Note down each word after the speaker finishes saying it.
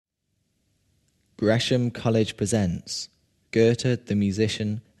Gresham College presents Goethe the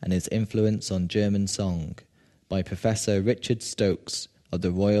Musician and His Influence on German Song by Professor Richard Stokes of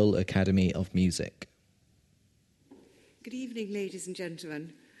the Royal Academy of Music. Good evening, ladies and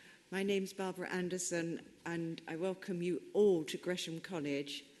gentlemen. My name's Barbara Anderson, and I welcome you all to Gresham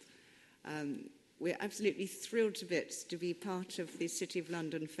College. We're absolutely thrilled to bits to be part of the City of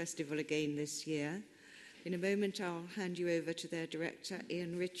London Festival again this year. In a moment, I'll hand you over to their director,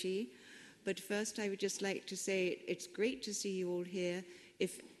 Ian Ritchie. But first, I would just like to say it's great to see you all here.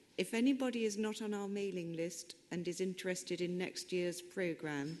 If anybody is not on our mailing list and is interested in next year's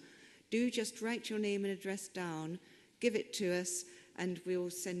programme, do just write your name and address down, give it to us, and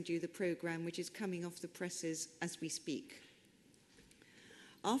we'll send you the programme, which is coming off the presses as we speak.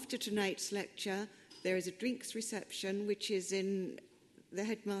 After tonight's lecture, there is a drinks reception, which is in the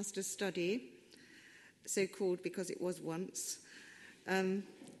headmaster's study, so called because it was once.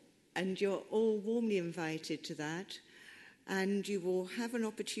 And you're all warmly invited to that. And you will have an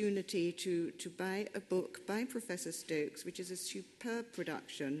opportunity to buy a book by Professor Stokes, which is a superb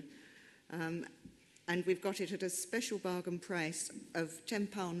production. And we've got it at a special bargain price of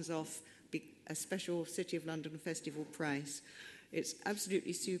 £10 off a special City of London Festival price. It's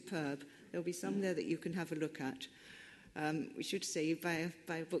absolutely superb. There'll be some there that you can have a look at. We should say you buy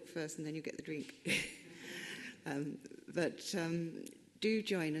a book first and then you get the drink. Do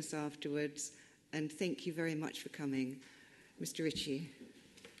join us afterwards, and thank you very much for coming. Mr. Ritchie.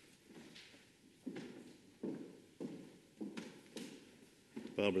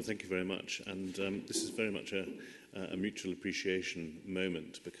 Barbara, thank you very much. And this is very much a mutual appreciation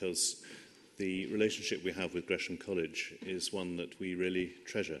moment, because the relationship we have with Gresham College is one that we really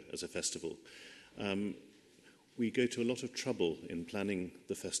treasure as a festival. We go to a lot of trouble in planning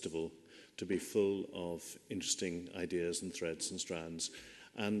the festival to be full of interesting ideas and threads and strands,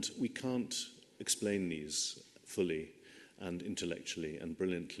 and we can't explain these fully and intellectually and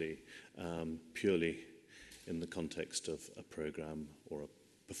brilliantly purely in the context of a programme or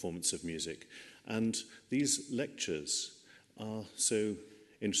a performance of music. And these lectures are so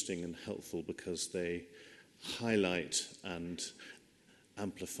interesting and helpful because they highlight and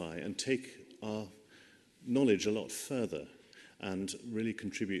amplify and take our knowledge a lot further and really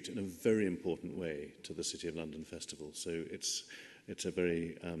contribute in a very important way to the City of London Festival. So it's a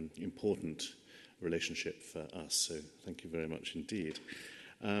very important relationship for us. So thank you very much indeed.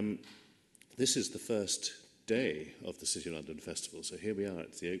 This is the first day of the City of London Festival. So here we are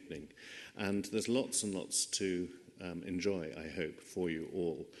at the opening. And there's lots and lots to enjoy, I hope, for you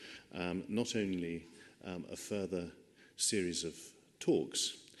all. Not only a further series of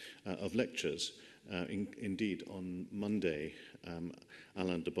talks, of lectures. Indeed, on Monday,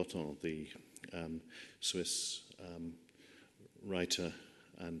 Alain de Botton, the Swiss writer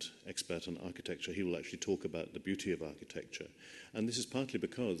and expert on architecture, he will actually talk about the beauty of architecture. And this is partly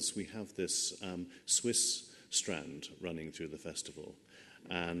because we have this Swiss strand running through the festival,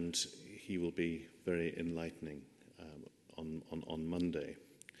 and he will be very enlightening on Monday.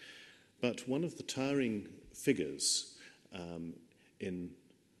 But one of the towering figures in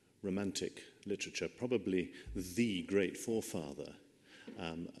romantic literature, probably the great forefather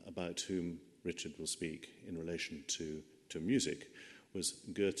about whom Richard will speak in relation to music, was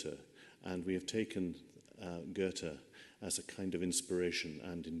Goethe. And we have taken Goethe as a kind of inspiration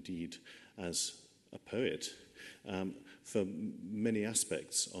and indeed as a poet for many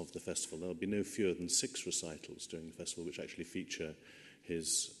aspects of the festival. There will be no fewer than 6 recitals during the festival which actually feature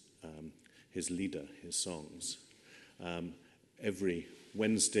his lieder, his songs. Every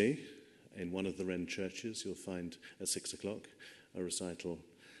Wednesday, in one of the Wren churches, you'll find at 6 o'clock a recital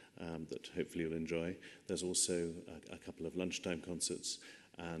that hopefully you'll enjoy. There's also a couple of lunchtime concerts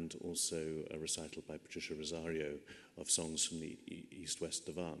and also a recital by Patricia Rosario of songs from the East-West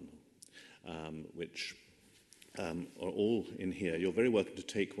Divan, which are all in here. You're very welcome to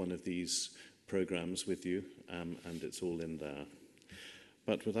take one of these programmes with you, and it's all in there.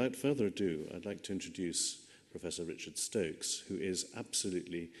 But without further ado, I'd like to introduce Professor Richard Stokes, who is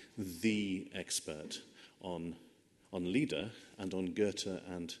absolutely the expert on lieder and on Goethe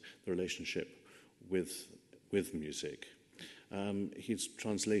and the relationship with music. He's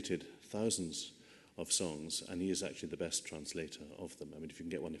translated thousands of songs, and he is actually the best translator of them. I mean, if you can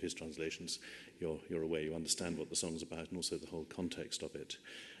get one of his translations, you're aware, you understand what the song's about and also the whole context of it.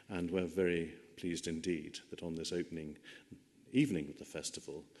 And we're very pleased indeed that on this opening evening of the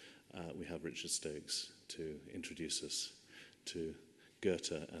festival, we have Richard Stokes to introduce us to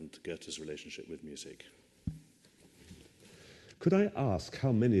Goethe and Goethe's relationship with music. Could I ask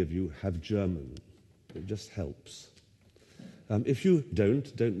how many of you have German? It just helps. If you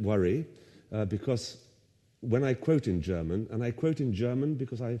don't worry. because when I quote in German, and I quote in German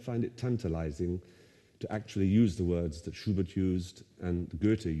because I find it tantalizing to actually use the words that Schubert used and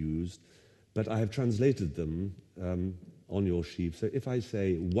Goethe used, but I have translated them on your sheet. So if I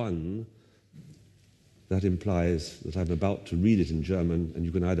say one, that implies that I'm about to read it in German, and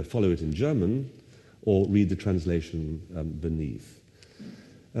you can either follow it in German or read the translation beneath.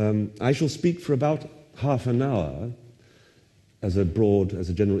 I shall speak for about half an hour as a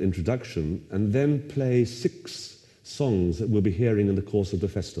general introduction, and then play 6 songs that we'll be hearing in the course of the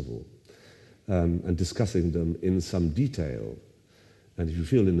festival, and discussing them in some detail. And if you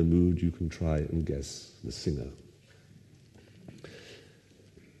feel in the mood, you can try and guess the singer.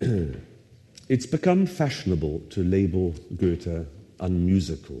 It's become fashionable to label Goethe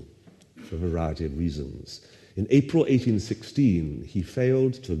unmusical for a variety of reasons. In April 1816, he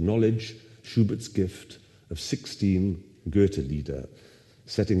failed to acknowledge Schubert's gift of 16 Goethe-Lieder,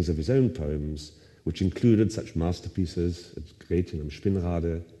 settings of his own poems, which included such masterpieces as Gretchen am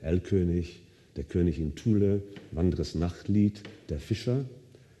Spinnrade, Erlkönig, Der König in Thule, Wanderes Nachtlied, Der Fischer.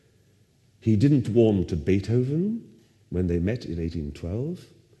 He didn't warm to Beethoven when they met in 1812.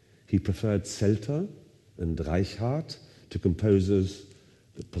 He preferred Zelter and Reichardt to composers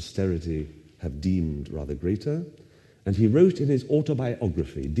that posterity have deemed rather greater. And he wrote in his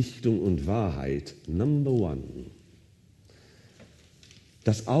autobiography, Dichtung und Wahrheit, Number 1.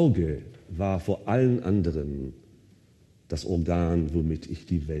 Das Auge war vor allen anderen das Organ, womit ich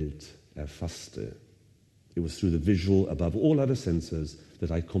die Welt erfasste. It was through the visual, above all other senses,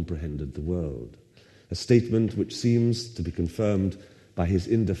 that I comprehended the world. A statement which seems to be confirmed by his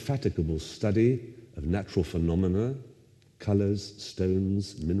indefatigable study of natural phenomena, colors,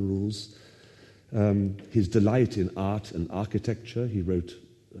 stones, minerals, his delight in art and architecture. He wrote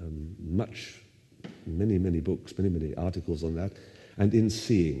many books, many articles on that, and in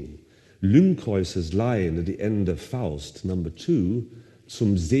seeing. Lynckreuz's line at the end of Faust, number 2,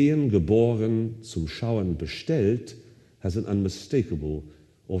 zum Sehen geboren, zum Schauen bestellt, has an unmistakable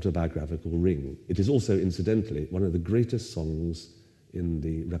autobiographical ring. It is also, incidentally, one of the greatest songs in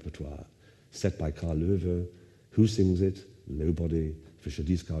the repertoire, set by Karl Löwe. Who sings it? Nobody. Fischer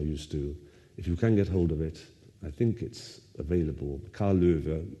Dieskau used to. If you can get hold of it, I think it's available. Karl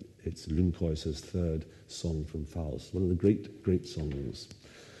Löwe, it's Lynckreuz's 3rd song from Faust, one of the great songs.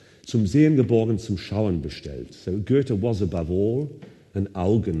 Zum Sehen geboren, zum Schauen bestellt. So Goethe was above all an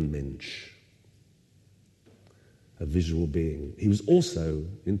Augenmensch, a visual being. He was also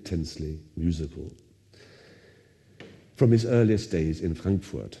intensely musical. From his earliest days in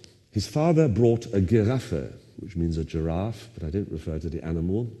Frankfurt, his father brought a Giraffe, which means a giraffe, but I don't refer to the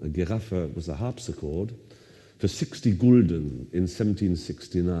animal. A Giraffe was a harpsichord, for 60 Gulden in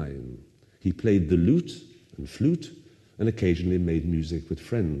 1769. He played the lute and flute and occasionally made music with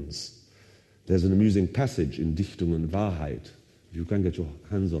friends. There's an amusing passage in Dichtung und Wahrheit. If you can get your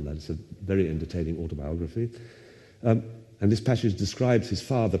hands on that, it's a very entertaining autobiography. And this passage describes his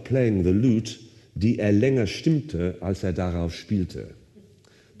father playing the lute, die länger stimmte, als darauf spielte.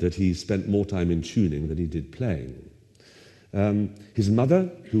 That he spent more time in tuning than he did playing. His mother,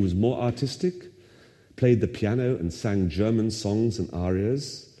 who was more artistic, played the piano and sang German songs and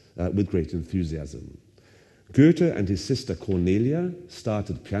arias with great enthusiasm. Goethe and his sister Cornelia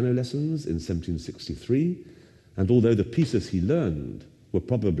started piano lessons in 1763, and although the pieces he learned were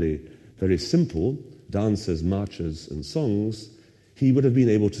probably very simple, dances, marches, and songs, he would have been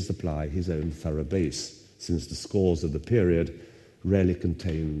able to supply his own thorough bass, since the scores of the period rarely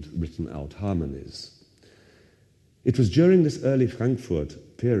contained written-out harmonies. It was during this early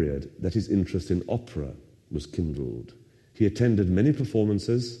Frankfurt period that his interest in opera was kindled. He attended many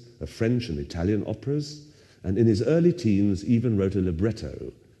performances of French and Italian operas, and in his early teens even wrote a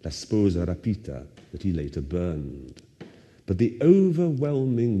libretto, La Sposa Rapita, that he later burned. But the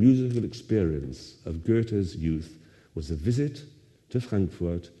overwhelming musical experience of Goethe's youth was a visit to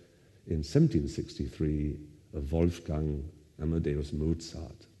Frankfurt in 1763 of Wolfgang Amadeus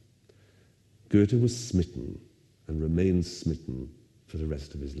Mozart. Goethe was smitten and remains smitten for the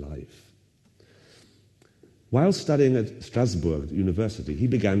rest of his life. While studying at Strasbourg University, he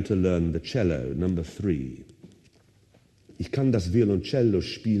began to learn the cello, number 3. Ich kann das Violoncello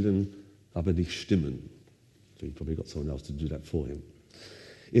spielen, aber nicht stimmen. So he probably got someone else to do that for him.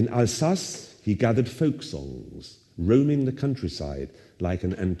 In Alsace, he gathered folk songs, roaming the countryside like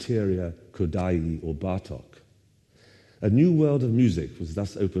an anterior Kodaly or Bartók. A new world of music was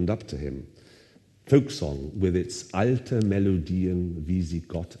thus opened up to him. Folk song with its alte Melodien, wie sie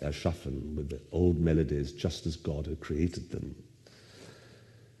Gott erschaffen, with the old melodies just as God had created them.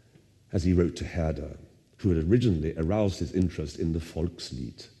 As he wrote to Herder, who had originally aroused his interest in the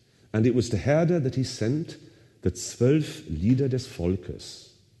Volkslied, And it was to Herder that he sent the 12 Lieder des Volkes,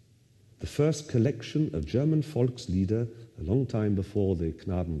 the first collection of German Volkslieder a long time before the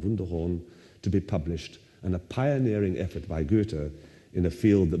Knaben Wunderhorn, to be published, and a pioneering effort by Goethe in a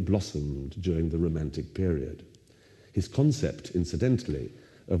field that blossomed during the Romantic period. His concept, incidentally,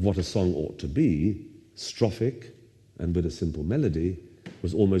 of what a song ought to be, strophic and with a simple melody,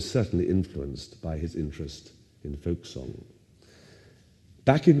 was almost certainly influenced by his interest in folk song.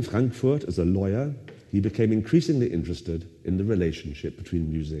 Back in Frankfurt as a lawyer, he became increasingly interested in the relationship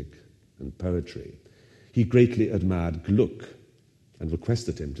between music and poetry. He greatly admired Gluck and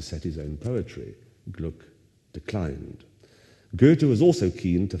requested him to set his own poetry. Gluck declined. Goethe was also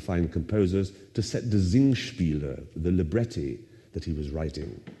keen to find composers to set the Singspiele, the libretti that he was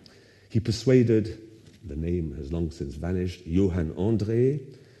writing. He persuaded, the name has long since vanished, Johann André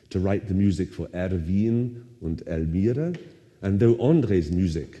to write the music for Erwin und Elmire, and though André's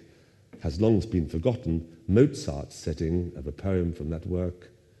music has long been forgotten, Mozart's setting of a poem from that work,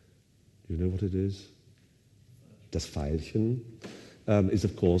 do you know what it is? Das Veilchen, is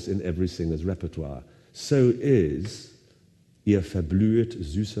of course in every singer's repertoire. So is Ihr verblüht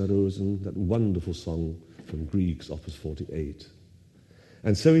süße Rosen, that wonderful song from Grieg's Opus 48.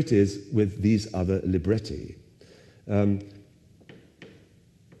 And so it is with these other libretti.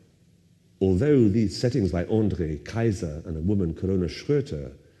 Although these settings by André, Kaiser, and a woman, Corona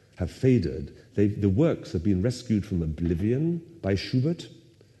Schröter, have faded, the works have been rescued from oblivion by Schubert,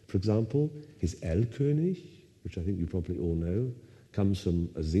 for example. His Erlkönig, which I think you probably all know, comes from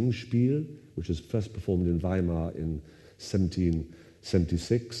a Singspiel, which was first performed in Weimar in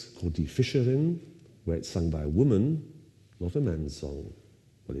 1776, called Die Fischerin, where it's sung by a woman, not a man's song.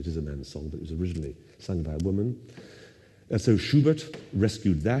 Well, it is a man's song, but it was originally sung by a woman. So Schubert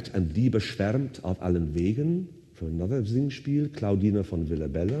rescued that, and Liebe schwärmt auf allen Wegen, from another Singspiel, Claudine von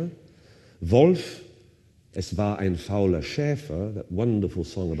Villabella. Wolf, Es war ein fauler Schäfer, that wonderful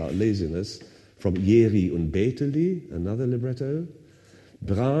song about laziness, from Jeri und Beteli, another libretto.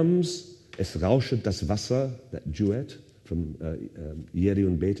 Brahms, Es rauschet das Wasser, that duet, from Jeri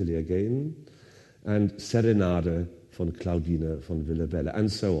und Beteli again. And Serenade von Claudine von Villabella,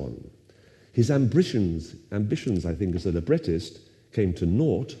 and so on. His ambitions, I think, as a librettist, came to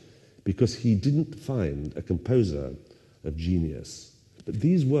naught because he didn't find a composer of genius. But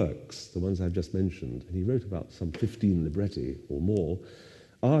these works, the ones I've just mentioned, and he wrote about some 15 libretti or more,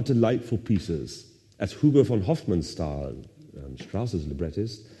 are delightful pieces. As Hugo von Hofmannsthal, Strauss's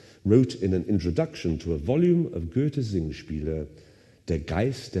librettist, wrote in an introduction to a volume of Goethe's Singspiele, Der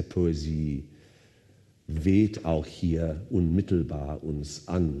Geist der Poesie weht auch hier unmittelbar uns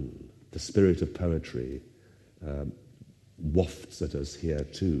an. The spirit of poetry wafts at us here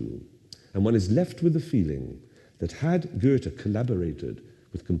too. And one is left with the feeling that had Goethe collaborated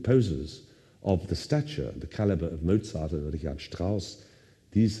with composers of the stature, the caliber of Mozart and Richard Strauss,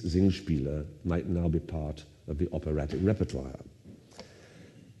 these Singspiele might now be part of the operatic repertoire.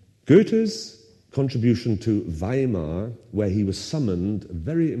 Goethe's contribution to Weimar, where he was summoned, a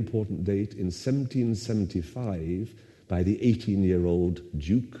very important date, in 1775 by the 18-year-old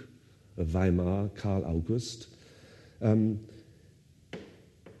Duke of Weimar, Karl August.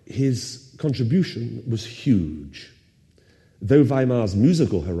 His contribution was huge. Though Weimar's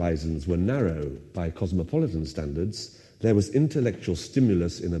musical horizons were narrow by cosmopolitan standards, there was intellectual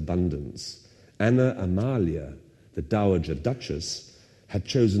stimulus in abundance. Anna Amalia, the Dowager Duchess, had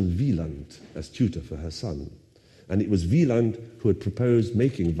chosen Wieland as tutor for her son. And it was Wieland who had proposed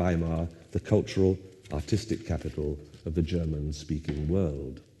making Weimar the cultural, artistic capital of the German-speaking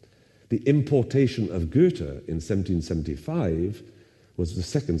world. The importation of Goethe in 1775 was the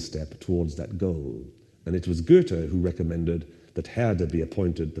second step towards that goal. And it was Goethe who recommended that Herder be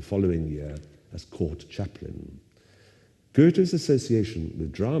appointed the following year as court chaplain. Goethe's association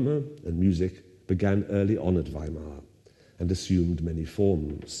with drama and music began early on at Weimar and assumed many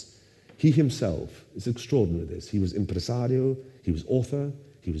forms. He himself is extraordinary this. He was impresario, he was author,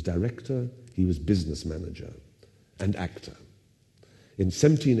 he was director, he was business manager and actor. In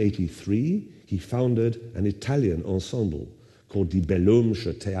 1783, he founded an Italian ensemble called die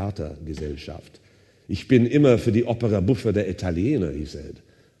Bellomsche Theatergesellschaft. Ich bin immer für die Opera buffa der Italiener, he said.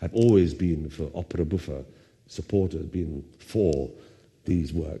 I've always been for opera buffa, supported, been for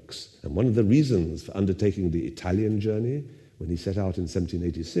these works. And one of the reasons for undertaking the Italian journey when he set out in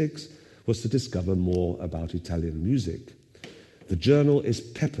 1786 was to discover more about Italian music. The journal is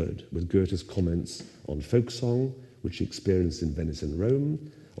peppered with Goethe's comments on folk song, which he experienced in Venice and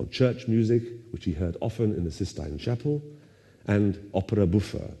Rome, on church music, which he heard often in the Sistine Chapel, and opera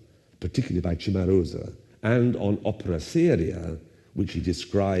buffa, particularly by Cimarosa, and on opera seria, which he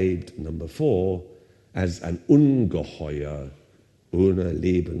described, number 4, as an Ungeheuer ohne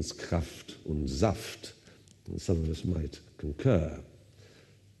Lebenskraft und Saft. And some of us might concur.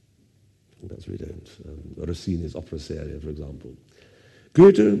 Perhaps we don't. Rossini's opera seria, for example.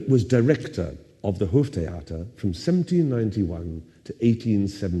 Goethe was director of the Hoftheater from 1791 to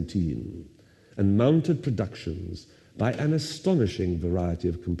 1817 and mounted productions by an astonishing variety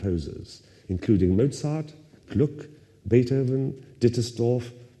of composers, including Mozart, Gluck, Beethoven,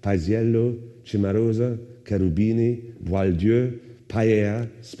 Dittersdorf, Paisiello, Cimarosa, Cherubini, Boieldieu, Paër,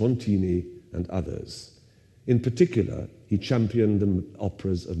 Spontini, and others. In particular, he championed the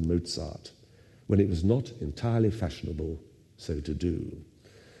operas of Mozart when it was not entirely fashionable so to do.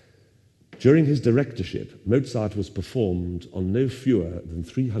 During his directorship, Mozart was performed on no fewer than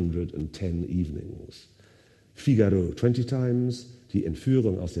 310 evenings. Figaro 20 times, Die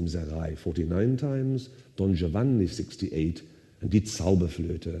Entführung aus dem Serail 49 times, Don Giovanni 68, and Die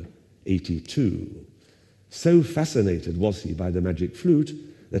Zauberflöte 82. So fascinated was he by the magic flute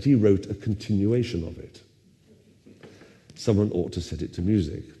that he wrote a continuation of it. Someone ought to set it to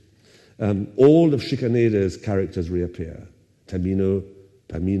music. All of Schikaneder's characters reappear. Tamino,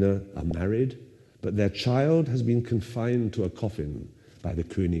 Pamina are married, but their child has been confined to a coffin by the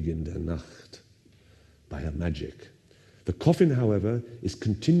Königin der Nacht, by her magic. The coffin, however, is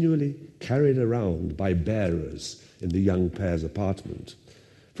continually carried around by bearers in the young pair's apartment,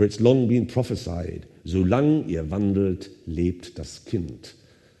 for it's long been prophesied, solang ihr wandelt, lebt das Kind.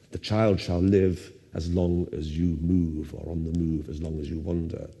 The child shall live as long as you move, or on the move as long as you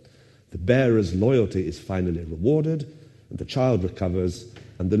wander. The bearer's loyalty is finally rewarded, and the child recovers,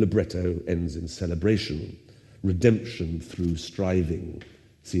 and the libretto ends in celebration. Redemption through striving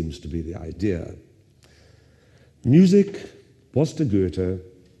seems to be the idea. Music was to Goethe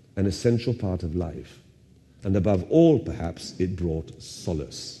an essential part of life, and above all, perhaps, it brought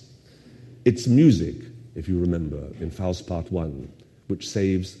solace. It's music, if you remember, in Faust Part 1, which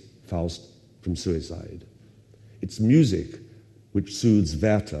saves Faust from suicide. It's music which soothes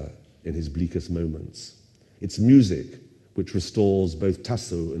Werther in his bleakest moments. It's music which restores both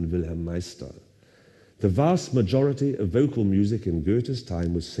Tasso and Wilhelm Meister. The vast majority of vocal music in Goethe's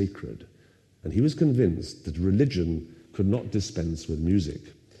time was sacred, and he was convinced that religion could not dispense with music,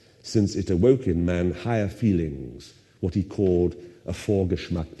 since it awoke in man higher feelings, what he called a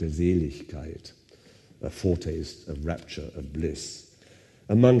Vorgeschmack der Seligkeit, a foretaste of rapture, of bliss.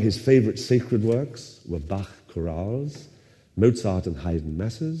 Among his favorite sacred works were Bach chorales, Mozart and Haydn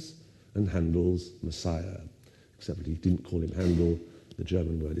masses, and Handel's Messiah. Except that he didn't call him Handel, the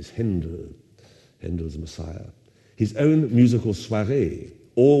German word is Händel, Handel's Messiah. His own musical soirée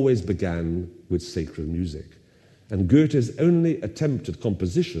always began with sacred music, and Goethe's only attempt at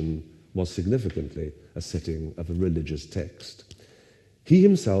composition was significantly a setting of a religious text. He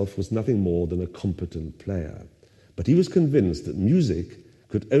himself was nothing more than a competent player, but he was convinced that music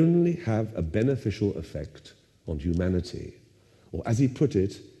could only have a beneficial effect on humanity. Or as he put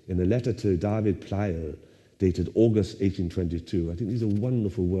it in a letter to David Pleil, dated August 1822, I think these are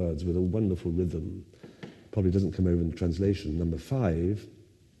wonderful words with a wonderful rhythm. Probably doesn't come over in the translation. Number 5.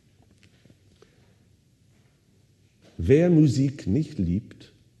 Wer Musik nicht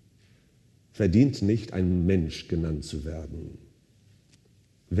liebt, verdient nicht ein Mensch genannt zu werden.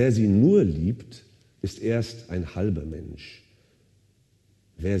 Wer sie nur liebt, ist erst ein halber Mensch.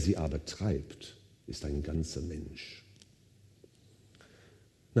 Wer sie aber treibt, ist ein ganzer Mensch.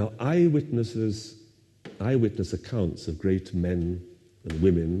 Now, eyewitness accounts of great men and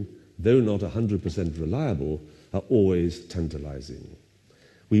women, though not 100% reliable, are always tantalizing.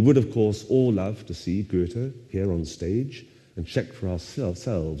 We would, of course, all love to see Goethe here on stage and check for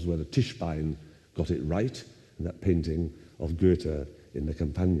ourselves whether Tischbein got it right in that painting of Goethe in the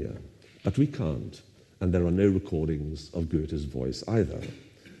Campagna. But we can't, and there are no recordings of Goethe's voice either.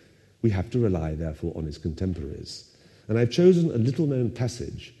 We have to rely, therefore, on his contemporaries. And I've chosen a little-known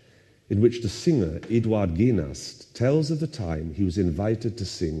passage in which the singer Eduard Genast tells of the time he was invited to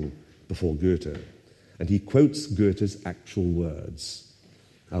sing before Goethe, and he quotes Goethe's actual words.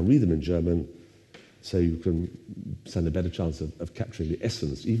 I'll read them in German so you can stand a better chance of capturing the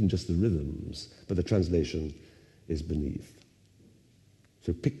essence, even just the rhythms, but the translation is beneath.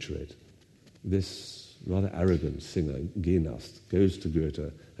 So picture it. This rather arrogant singer, Genast, goes to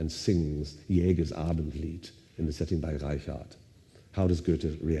Goethe and sings Jägers Abendlied in the setting by Reichhardt. How does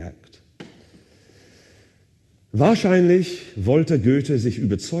Goethe react? Wahrscheinlich wollte Goethe sich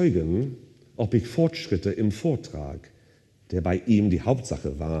überzeugen, ob ich Fortschritte im Vortrag, der bei ihm die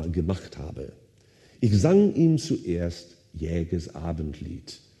Hauptsache war, gemacht habe. Ich sang ihm zuerst Jägers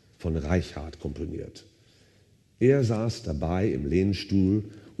Abendlied, von Reichhardt komponiert. Er saß dabei im Lehnstuhl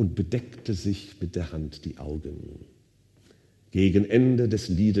und bedeckte sich mit der Hand die Augen. Gegen Ende des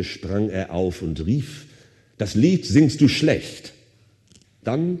Liedes sprang er auf und rief: »Das Lied singst du schlecht!«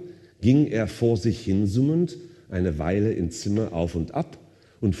 Dann ging er vor sich hinsummend eine Weile im Zimmer auf und ab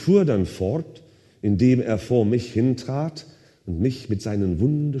und fuhr dann fort, indem er vor mich hintrat und mich mit seinen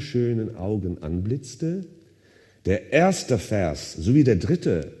wunderschönen Augen anblitzte: »Der erste Vers sowie der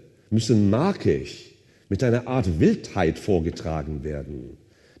dritte müssen markig mit einer Art Wildheit vorgetragen werden.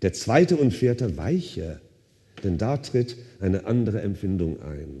 Der zweite und vierte weicher, denn da tritt eine andere Empfindung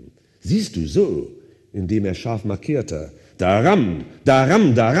ein. Siehst du so, indem er scharf markierte: Daram,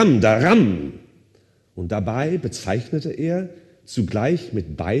 daram, daram, daram!« Und dabei bezeichnete er, zugleich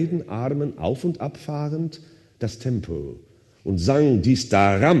mit beiden Armen auf und abfahrend, das Tempo und sang dies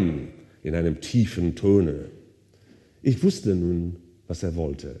Daram in einem tiefen Tone. Ich wusste nun, was er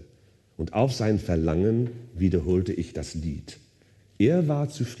wollte, und auf sein Verlangen wiederholte ich das Lied. Er war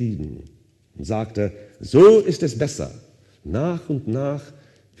zufrieden und sagte: »So ist es besser. Nach und nach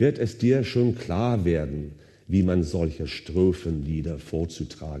wird es dir schon klar werden, wie man solche Strophenlieder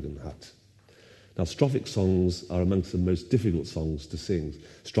vorzutragen hat.« Now, strophic songs are amongst the most difficult songs to sing.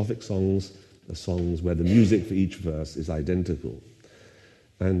 Strophic songs are songs where the music for each verse is identical.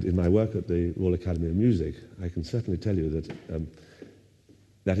 And in my work at the Royal Academy of Music, I can certainly tell you that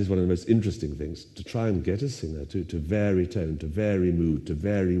that is one of the most interesting things, to try and get a singer to vary tone, to vary mood, to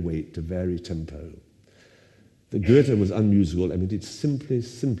vary weight, to vary tempo. That Goethe was unmusical, I mean, it's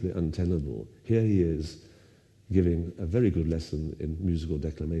simply untenable. Here he is giving a very good lesson in musical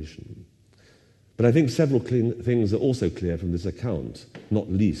declamation. But I think several things are also clear from this account, not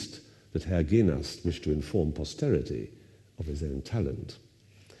least that Herr Genast wished to inform posterity of his own talent.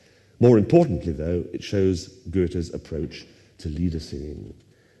 More importantly, though, it shows Goethe's approach to lieder singing.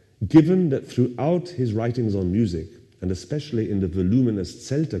 Given that throughout his writings on music, and especially in the voluminous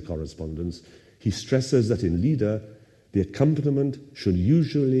Zelter correspondence, he stresses that in lieder, the accompaniment should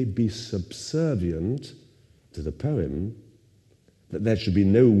usually be subservient to the poem, that there should be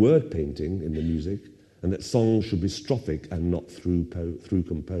no word painting in the music, and that songs should be strophic and not through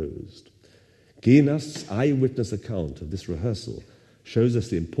composed. Genast's eyewitness account of this rehearsal shows us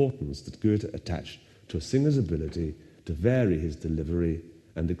the importance that Goethe attached to a singer's ability to vary his delivery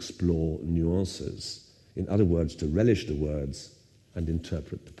and explore nuances. In other words, to relish the words and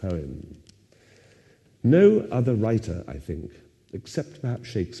interpret the poem. No other writer, I think, except perhaps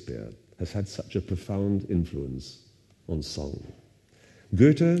Shakespeare, has had such a profound influence on song.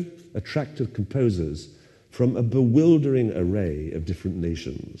 Goethe attracted composers from a bewildering array of different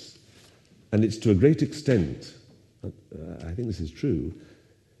nations. And it's to a great extent, I think this is true,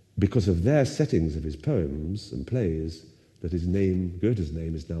 because of their settings of his poems and plays, that his name, Goethe's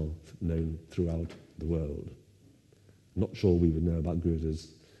name, is now known throughout the world. I'm not sure we would know about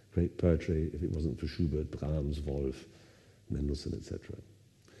Goethe's great poetry if it wasn't for Schubert, Brahms, Wolf, Mendelssohn, etc.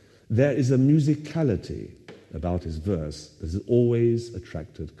 There is a musicality about his verse that has always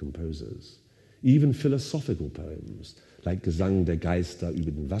attracted composers. Even philosophical poems, like Gesang der Geister über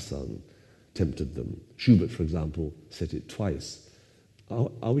den Wassern, tempted them. Schubert, for example, said it twice.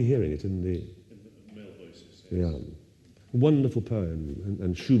 Are we hearing it in the male voices? Yeah. Wonderful poem.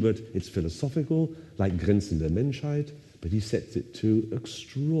 And Schubert, it's philosophical, like Grenzen der Menschheit, but he sets it to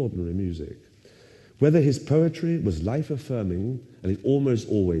extraordinary music. Whether his poetry was life-affirming, and it almost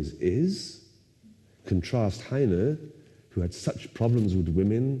always is, contrast Heine, who had such problems with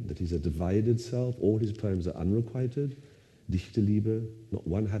women that he's a divided self. All his poems are unrequited. Dichterliebe, not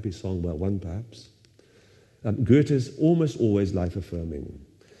one happy song, well, one perhaps. Goethe's almost always life-affirming.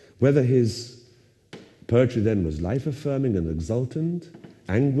 Whether his poetry then was life-affirming and exultant,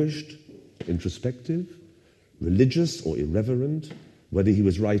 anguished, introspective, religious or irreverent, whether he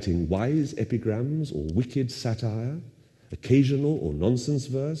was writing wise epigrams or wicked satire, occasional or nonsense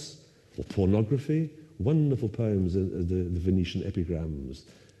verse, or pornography, wonderful poems, the Venetian epigrams.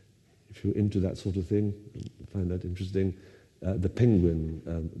 If you're into that sort of thing, find that interesting. The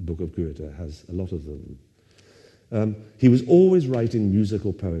Penguin book of Goethe has a lot of them. He was always writing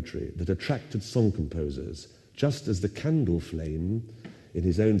musical poetry that attracted song composers, just as the candle flame in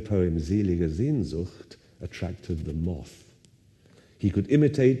his own poem Selige Sehnsucht attracted the moth. He could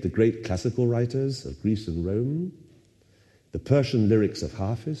imitate the great classical writers of Greece and Rome, the Persian lyrics of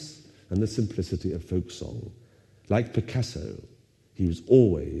Hafiz, and the simplicity of folk song. Like Picasso, he was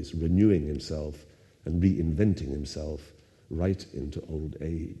always renewing himself and reinventing himself right into old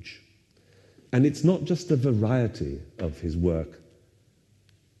age. And it's not just the variety of his work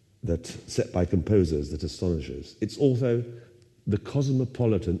that set by composers that astonishes. It's also the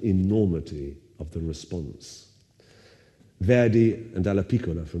cosmopolitan enormity of the response. Verdi and Dalla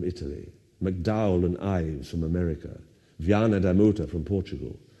Piccola from Italy, MacDowell and Ives from America, Viana da Mota from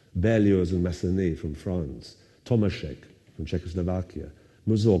Portugal, Berlioz and Massenet from France, Tomaszek from Czechoslovakia,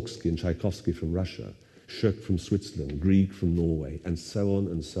 Mussorgsky and Tchaikovsky from Russia, Schock from Switzerland, Grieg from Norway, and so on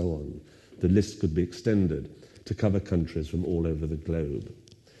and so on. The list could be extended to cover countries from all over the globe.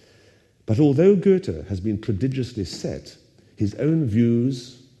 But although Goethe has been prodigiously set, his own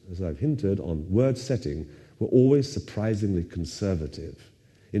views, as I've hinted, on word setting were always surprisingly conservative.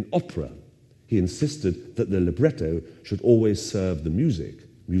 In opera, he insisted that the libretto should always serve the music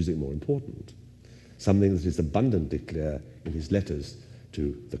more important, something that is abundantly clear in his letters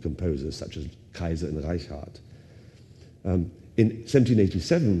to the composers such as Kaiser and Reichardt. In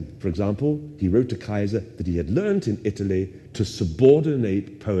 1787, for example, he wrote to Kaiser that he had learnt in Italy to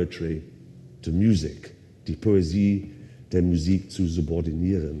subordinate poetry to music, die Poesie der Musik zu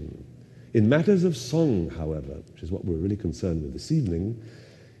subordinieren. In matters of song, however, which is what we're really concerned with this evening,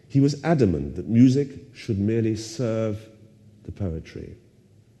 he was adamant that music should merely serve the poetry,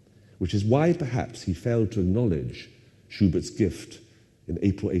 which is why perhaps he failed to acknowledge Schubert's gift in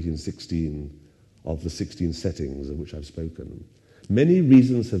April 1816 of the 16 settings of which I've spoken. Many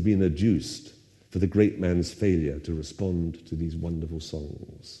reasons have been adduced for the great man's failure to respond to these wonderful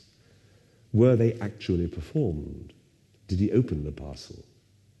songs. Were they actually performed? Did he open the parcel?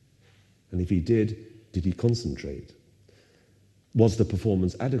 And if he did he concentrate? Was the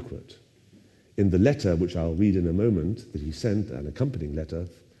performance adequate? In the letter, which I'll read in a moment, that he sent, an accompanying letter,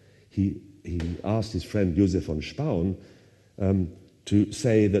 he asked his friend Josef von Spaun to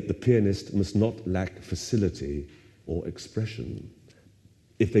say that the pianist must not lack facility or expression.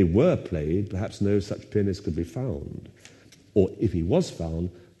 If they were played, perhaps no such pianist could be found. Or if he was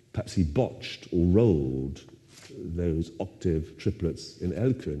found, perhaps he botched or rolled those octave triplets in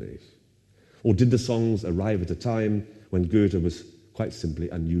L-König. Or did the songs arrive at a time when Goethe was quite simply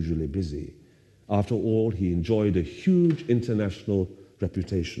unusually busy? After all, he enjoyed a huge international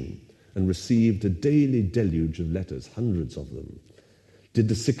reputation and received a daily deluge of letters, hundreds of them. Did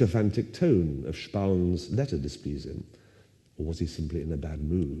the sycophantic tone of Spaun's letter displease him? Or was he simply in a bad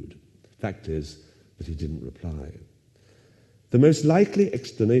mood? Fact is that he didn't reply. The most likely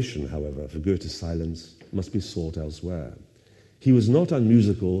explanation, however, for Goethe's silence must be sought elsewhere. He was not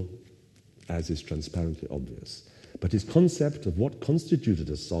unmusical, as is transparently obvious, but his concept of what constituted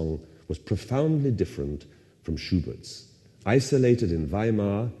a song was profoundly different from Schubert's. Isolated in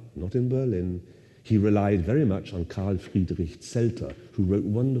Weimar, not in Berlin, he relied very much on Carl Friedrich Zelter, who wrote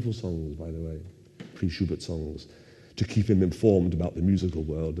wonderful songs, by the way, pre-Schubert songs, to keep him informed about the musical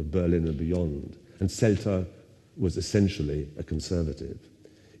world of Berlin and beyond. And Zelter was essentially a conservative.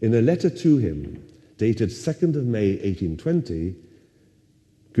 In a letter to him, dated 2nd of May 1820,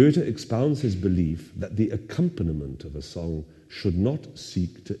 Goethe expounds his belief that the accompaniment of a song should not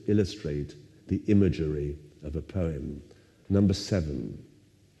seek to illustrate the imagery of a poem. Number 7.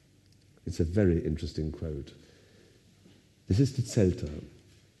 It's a very interesting quote. This is the Zelter.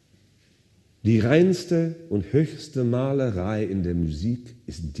 Die reinste und höchste Malerei in der Musik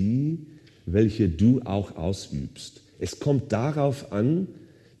ist die, welche du auch ausübst. Es kommt darauf an,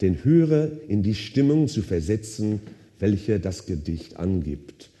 den Hörer in die Stimmung zu versetzen, welche das Gedicht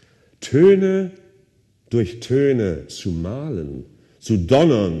angibt. Töne durch Töne zu malen, zu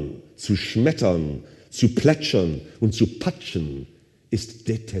donnern, zu schmettern, zu plätschern und zu patschen, ist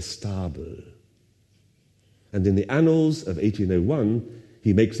detestabel. And in the Annals of 1801,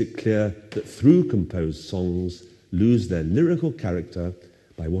 he makes it clear that through composed songs lose their lyrical character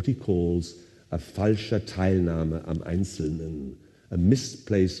by what he calls a falsche Teilnahme am Einzelnen, a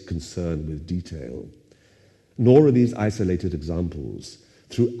misplaced concern with detail. Nor are these isolated examples.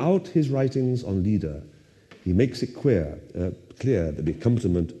 Throughout his writings on Lieder, he makes it clear that the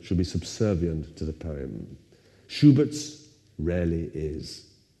accompaniment should be subservient to the poem. Schubert's rarely is.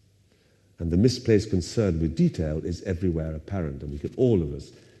 And the misplaced concern with detail is everywhere apparent, and we could all of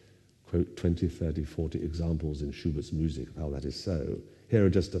us quote 20, 30, 40 examples in Schubert's music of how that is so. Here are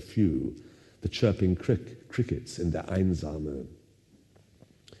just a few. The chirping crickets in Der Einsame,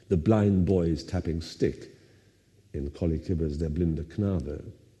 the blind boys tapping stick in Colley Cibber's Der blinde Knabe,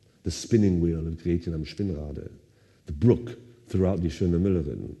 the spinning wheel of Gretchen am Spinnrade, the brook throughout Die schöne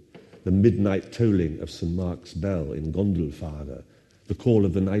Müllerin, the midnight tolling of St. Mark's bell in Gondelfahrer, the call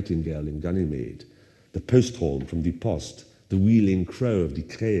of the nightingale in Ganymede, the posthorn from Die Post, the wheeling crow of Die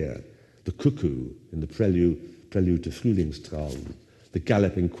Krähe, the cuckoo in the prelude to Frühlingstraum, the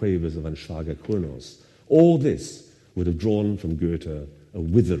galloping quavers of Ein Schwager Kronos. All this would have drawn from Goethe a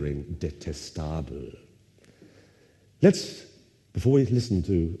withering detestable. Let's, before we listen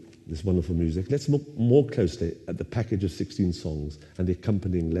to this wonderful music, let's look more closely at the package of 16 songs and the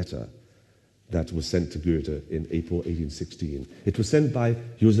accompanying letter that was sent to Goethe in April 1816. It was sent by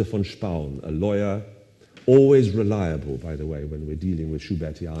Josef von Spaun, a lawyer, always reliable, by the way, when we're dealing with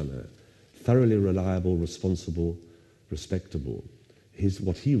Schubertiana. Thoroughly reliable, responsible, respectable.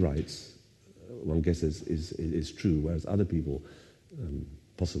 What he writes, one guesses, is true, whereas other people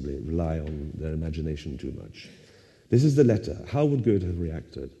possibly rely on their imagination too much. This is the letter. How would Goethe have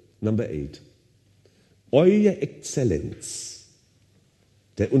reacted? Number 8. Eure Exzellenz.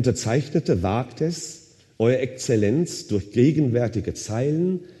 Der Unterzeichnete wagt es, Eure Exzellenz durch gegenwärtige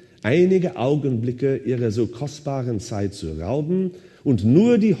Zeilen einige Augenblicke ihrer so kostbaren Zeit zu rauben und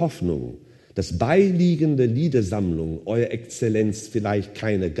nur die Hoffnung, dass beiliegende Liedersammlung Eure Exzellenz vielleicht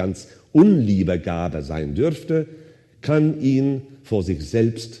keine ganz unliebe Gabe sein dürfte, kann ihn vor sich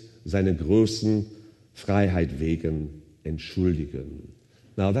selbst seiner großen Freiheit wegen entschuldigen.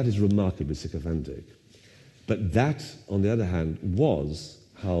 Now that is remarkably sycophantic. But that, on the other hand, was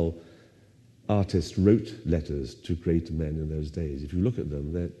how artists wrote letters to great men in those days. If you look at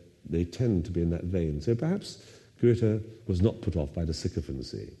them, they tend to be in that vein. So perhaps Goethe was not put off by the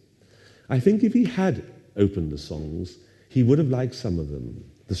sycophancy. I think if he had opened the songs, he would have liked some of them,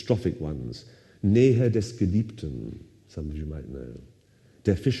 the strophic ones. Nähe des Geliebten, some of you might know.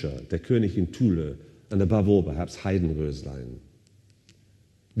 Der Fischer, der König in Thule, and above all, perhaps, Heidenröslein.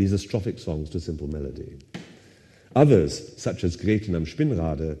 These are strophic songs to simple melody. Others, such as Gretchen am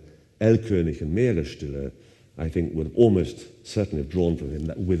Spinnrade, Erlkönig and Meeresstille, I think would almost certainly have drawn from him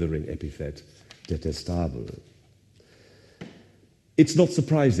that withering epithet, detestable. It's not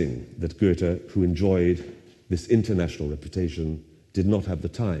surprising that Goethe, who enjoyed this international reputation, did not have the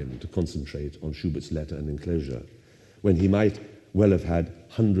time to concentrate on Schubert's letter and enclosure, when he might well have had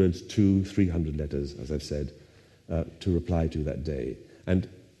hundreds, 200, 300 letters, as I've said, to reply to that day. And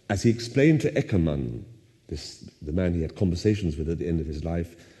as he explained to Eckermann, the man he had conversations with at the end of his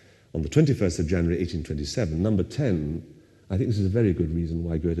life, on the 21st of January 1827, number 10, I think this is a very good reason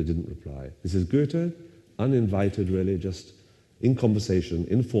why Goethe didn't reply. This is Goethe, uninvited really, just in conversation,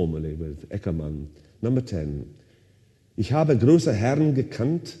 informally with Eckermann. Number 10. Ich habe große Herren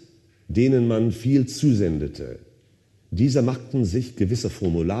gekannt, denen man viel zusendete. Diese machten sich gewisse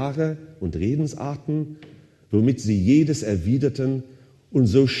Formulare und Redensarten, womit sie jedes erwiderten, und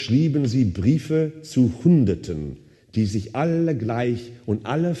so schrieben sie Briefe zu Hunderten, die sich alle gleich und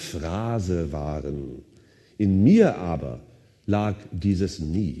alle Phrase waren. In mir aber lag dieses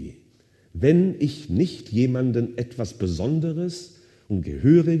nie. Wenn ich nicht jemandem etwas Besonderes und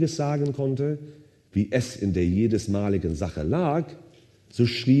Gehöriges sagen konnte, wie es in der jedesmaligen Sache lag, so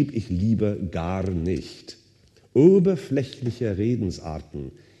schrieb ich lieber gar nicht. Oberflächliche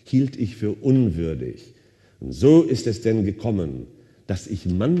Redensarten hielt ich für unwürdig. Und so ist es denn gekommen, dass ich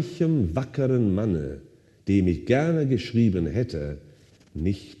manchem wackeren Manne, dem ich gerne geschrieben hätte,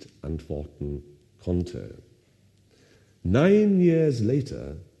 nicht antworten konnte. 9 years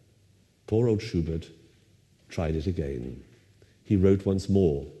later, poor old Schubert tried it again. He wrote once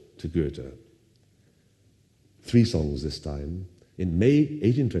more to Goethe. 3 songs this time. In May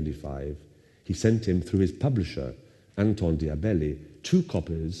 1825, he sent him through his publisher, Anton Diabelli, 2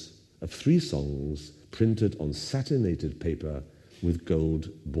 copies of 3 songs printed on satinated paper with gold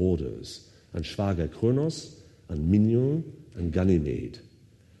borders, and Schwager Kronos, and Mignon, and Ganymede.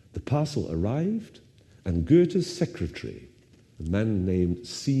 The parcel arrived, and Goethe's secretary, a man named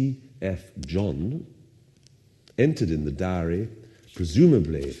C.F. John, entered in the diary,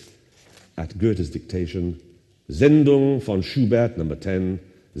 presumably at Goethe's dictation, Sendung von Schubert, number 10,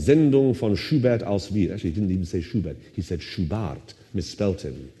 Sendung von Schubert aus Wien. Actually, he didn't even say Schubert, he said Schubart, misspelt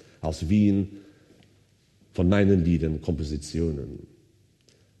him, aus Wien, von meinen Liedern, Kompositionen.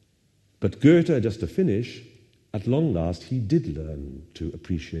 But Goethe, just to finish, at long last, he did learn to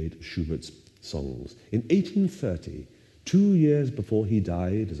appreciate Schubert's songs. In 1830, 2 years before he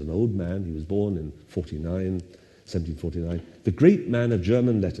died as an old man, he was born in 1749, the great man of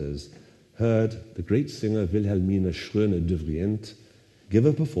German letters heard the great singer Wilhelmine Schröner-Devrient give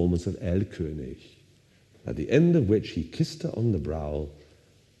a performance of Erlkönig, at the end of which he kissed her on the brow,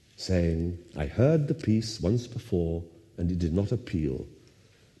 saying, I heard the piece once before, and it did not appeal,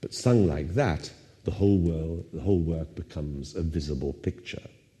 but sung like that, the whole work becomes a visible picture.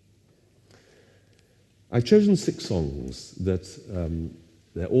 I've chosen 6 songs that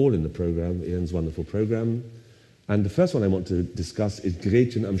they're all in the program, Ian's wonderful program, and the first one I want to discuss is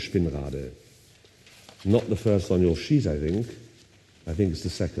Gretchen am Spinnrade. Not the first on your sheet, I think it's the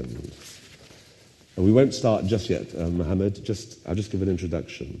second. And we won't start just yet, Mohammed, I'll just give an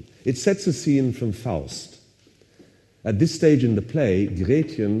introduction. It sets a scene from Faust. At this stage in the play,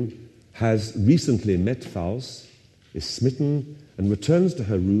 Gretchen has recently met Faust, is smitten, and returns to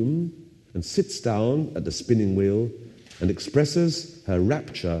her room and sits down at the spinning wheel and expresses her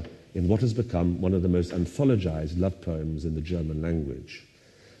rapture in what has become one of the most anthologized love poems in the German language.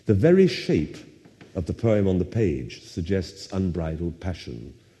 The very shape of the poem on the page suggests unbridled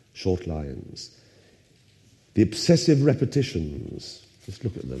passion, short lines. The obsessive repetitions, just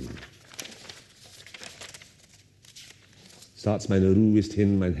look at them. Starts, meine Ruhe ist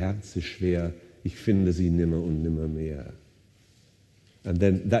hin, mein Herz ist schwer, ich finde sie nimmer und nimmer mehr. And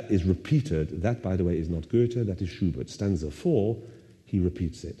then that is repeated. That, by the way, is not Goethe, that is Schubert. Stanza 4, he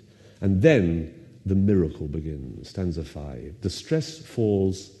repeats it. And then the miracle begins, stanza 5. The stress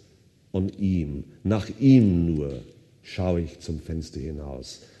falls on ihm. Nach ihm nur schaue ich zum Fenster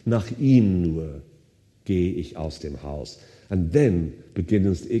hinaus. Nach ihm nur gehe ich aus dem Haus. And then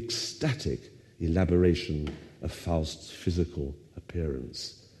begins the ecstatic elaboration of Faust's physical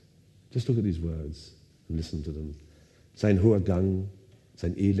appearance. Just look at these words and listen to them. Sein hoher Gang,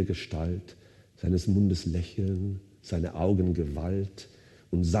 sein edle Gestalt, seines Mundes Lächeln, seine Augen Gewalt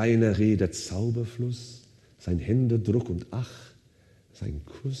und seiner Rede Zauberfluss, sein Händedruck und ach, sein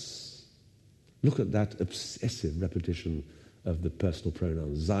Kuss. Look at that obsessive repetition of the personal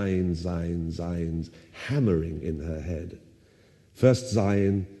pronouns, sein, seins, hammering in her head. First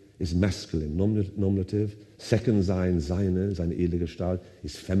sein is masculine nominative, second sein, seine edle Gestalt,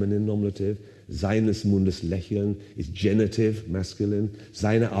 is feminine nominative, seines Mundes Lächeln is genitive masculine,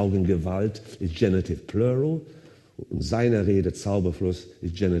 seine Augen Gewalt is genitive plural, und seine Rede Zauberfluss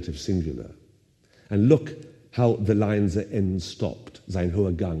is genitive singular. And look how the lines are end stopped. Sein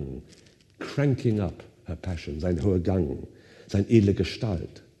hoher Gang, cranking up her passion, sein hoher Gang, sein edle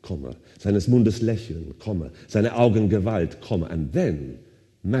Gestalt, Komma, seines Mundes Lächeln, Komma, seine Augen Gewalt, Komma, and then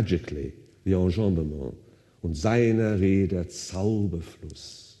magically the enjambement, und seiner Rede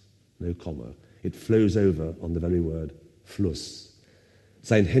Zauberfluss, no comma, it flows over on the very word Fluss.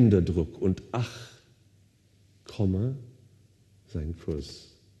 Sein Händedruck und ach, Komma, sein Kuss.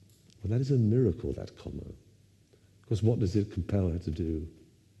 Well, that is a miracle, that comma. Because what does it compel her to do?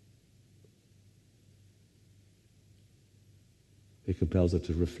 It compels her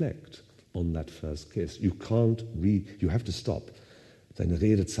to reflect on that first kiss. You can't read, you have to stop. Seine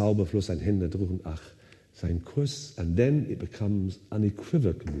Rede Zauberfluss, sein Händedruck und ach, sein Kuss, and then it becomes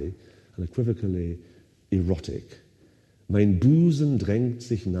unequivocally erotic. Mein Busen drängt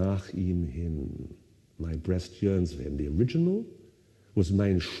sich nach ihm hin. My breast yearns for him. The original was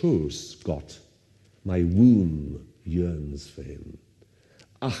mein Schoß, Gott. My womb yearns for him.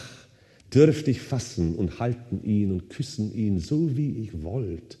 Ach, dürft ich fassen und halten ihn und küssen ihn, so wie ich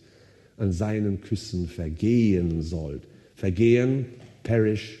wollt, an seinen Küssen vergehen sollt. Vergehen,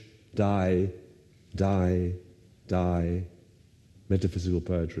 perish, die, die, die, metaphysical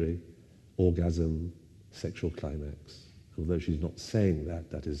poetry, orgasm, sexual climax. Although she's not saying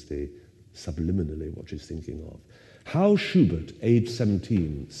that, that is the subliminally what she's thinking of. How Schubert, age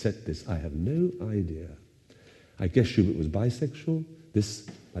 17, set this, I have no idea. I guess Schubert was bisexual.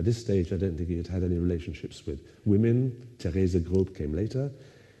 By this stage, I don't think he had had any relationships with women. Therese Grob came later.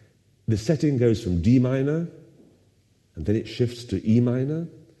 The setting goes from D minor, and then it shifts to E minor,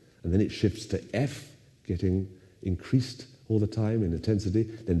 and then it shifts to F, getting increased all the time in intensity,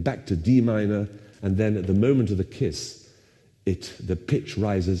 then back to D minor, and then at the moment of the kiss, the pitch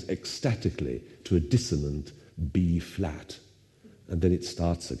rises ecstatically to a dissonant B flat, and then it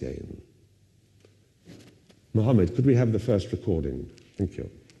starts again. Mohammed, could we have the first recording? Thank you.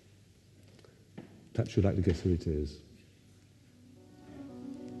 Perhaps you'd like to guess who it is.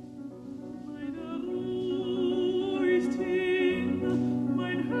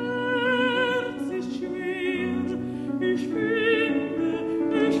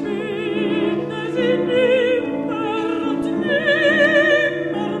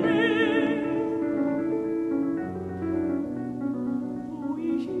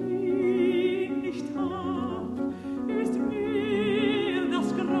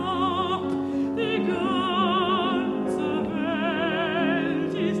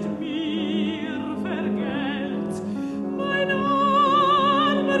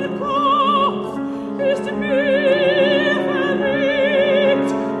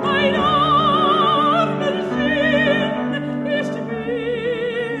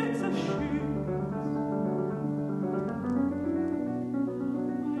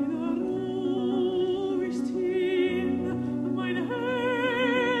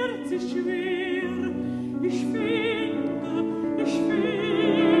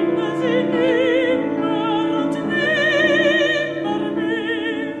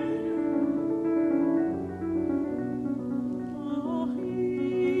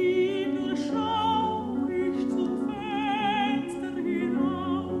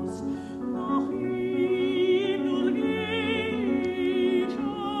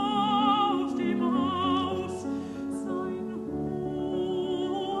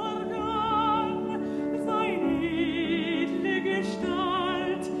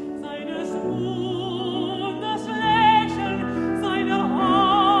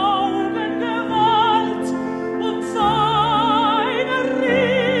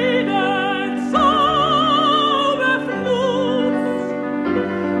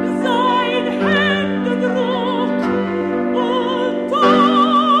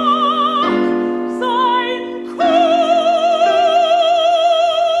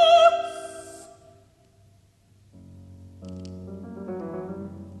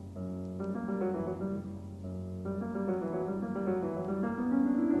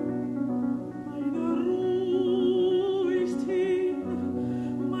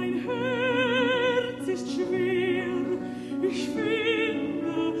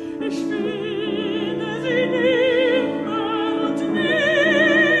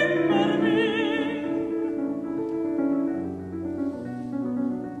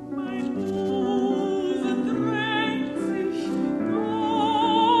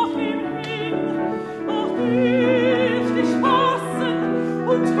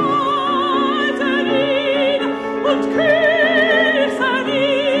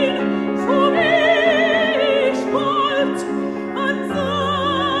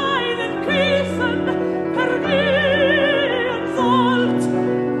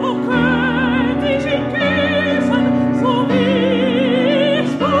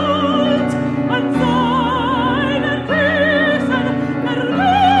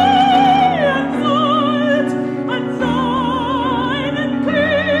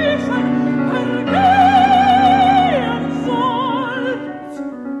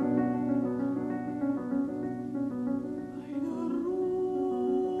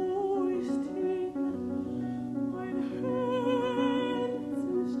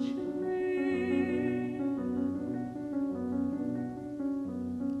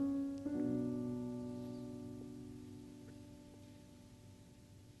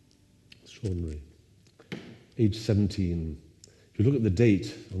 Extraordinary. Age 17. If you look at the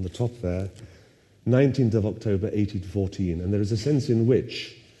date on the top there, 19th of October 1814, and there is a sense in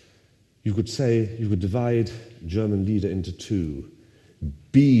which you could say, you could divide German Lieder into two,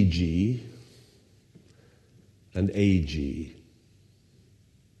 BG and AG,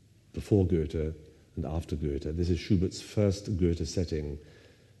 before Goethe and after Goethe. This is Schubert's first Goethe setting,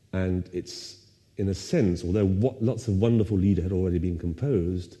 and it's, in a sense, although lots of wonderful Lieder had already been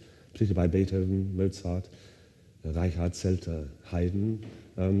composed, particularly by Beethoven, Mozart, Reichardt, Zelter, Haydn,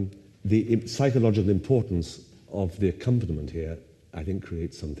 the psychological importance of the accompaniment here, I think,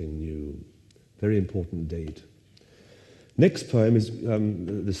 creates something new. Very important date. Next poem is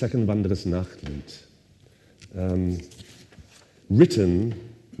the second Wanderers Nachtlied.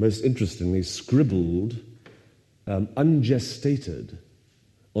 Written, most interestingly, scribbled, ungestated,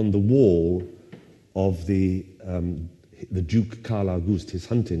 on the wall of the Duke Karl August, his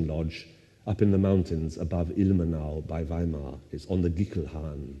hunting lodge, up in the mountains above Ilmenau by Weimar. It's on the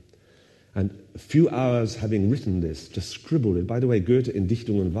Gickelhahn. And a few hours having written this, just scribbled it. By the way, Goethe in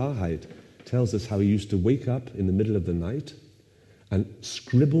Dichtung und Wahrheit tells us how he used to wake up in the middle of the night and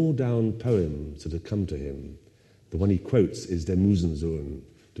scribble down poems that had come to him. The one he quotes is Der Musensohn,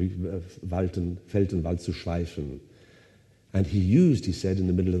 durch Feltenwald zu schweifen. And he used, he said, in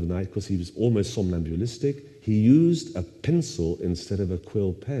the middle of the night, because he was almost somnambulistic, he used a pencil instead of a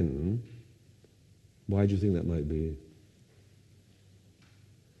quill pen. Why do you think that might be?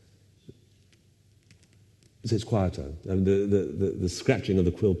 So it's quieter. I mean, the scratching of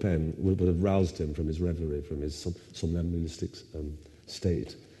the quill pen would have roused him from his reverie, from his somnambulistic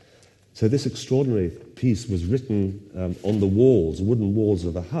state. So this extraordinary piece was written on the walls, wooden walls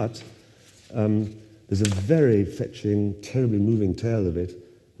of a hut. There's a very fetching, terribly moving tale of it.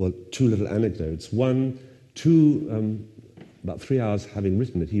 Well, two little anecdotes. One, about 3 hours having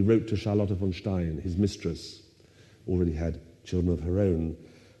written it, he wrote to Charlotte von Stein, his mistress, already had children of her own,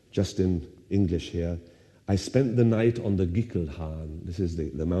 just in English here. I spent the night on the Gickelhahn, this is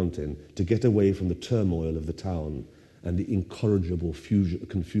the mountain, to get away from the turmoil of the town and the incorrigible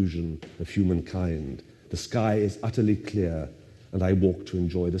confusion of humankind. The sky is utterly clear, and I walk to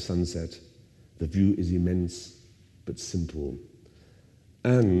enjoy the sunset. The view is immense, but simple.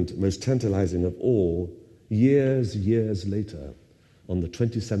 And, most tantalizing of all, years later, on the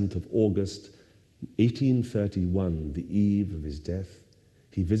 27th of August, 1831, the eve of his death,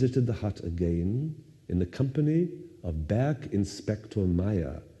 he visited the hut again in the company of Berginspektor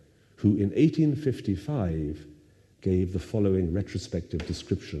Meyer, who in 1855 gave the following retrospective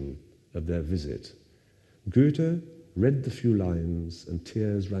description of their visit. Goethe read the few lines and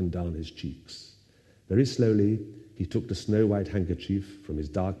tears ran down his cheeks. Very slowly, he took the snow-white handkerchief from his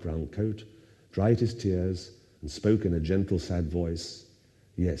dark brown coat, dried his tears, and spoke in a gentle, sad voice,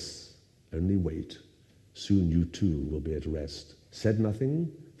 "Yes, only wait. Soon you too will be at rest." Said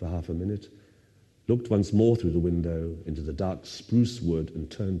nothing for half a minute, looked once more through the window into the dark spruce wood and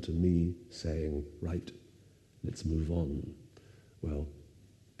turned to me, saying, "Right, let's move on." Well,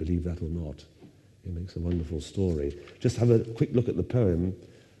 believe that or not, it makes a wonderful story. Just have a quick look at the poem.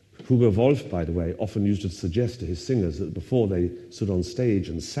 Hugo Wolf, by the way, often used to suggest to his singers that before they stood on stage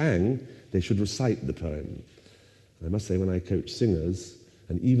and sang, they should recite the poem. And I must say, when I coach singers,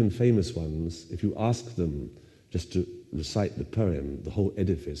 and even famous ones, if you ask them just to recite the poem, the whole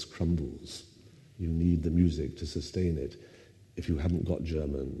edifice crumbles. You need the music to sustain it if you haven't got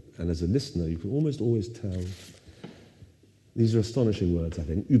German. And as a listener, you can almost always tell. These are astonishing words, I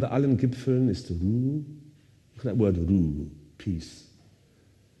think. Über allen Gipfeln ist Ruhe. Look at that word Ruhe, peace.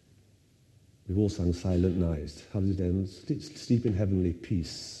 We've all sung Silent Night. How does it end? Sleep in heavenly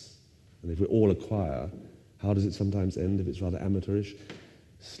peace. And if we're all a choir, how does it sometimes end if it's rather amateurish?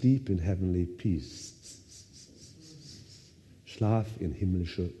 Sleep in heavenly peace. Schlaf in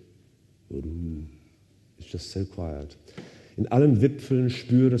himmlische Ruhe. It's just so quiet. In allen Wipfeln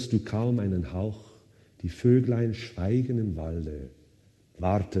spürest du kaum einen Hauch. Die Vöglein schweigen im Walde.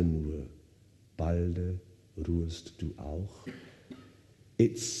 Warte nur, balde ruhest du auch.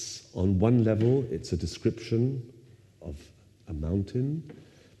 It's, on one level, it's a description of a mountain,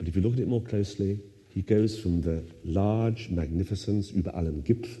 but if you look at it more closely, he goes from the large magnificence über allen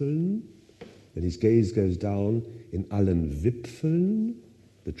Gipfeln, then his gaze goes down, in allen Wipfeln,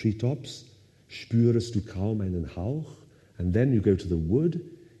 the treetops, spürest du kaum einen Hauch, and then you go to the wood,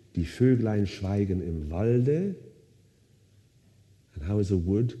 die Vöglein schweigen im Walde. And how is a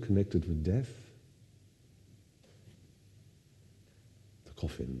wood connected with death? The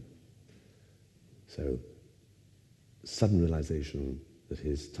coffin. So, sudden realization that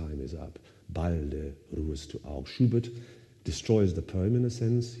his time is up. Balde ruhest du auch. Schubert destroys the poem in a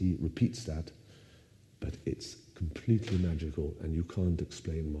sense, he repeats that, but it's completely magical and you can't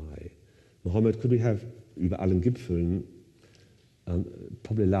explain why. Mohammed, could we have über allen Gipfeln,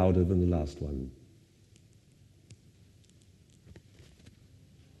 probably louder than the last one?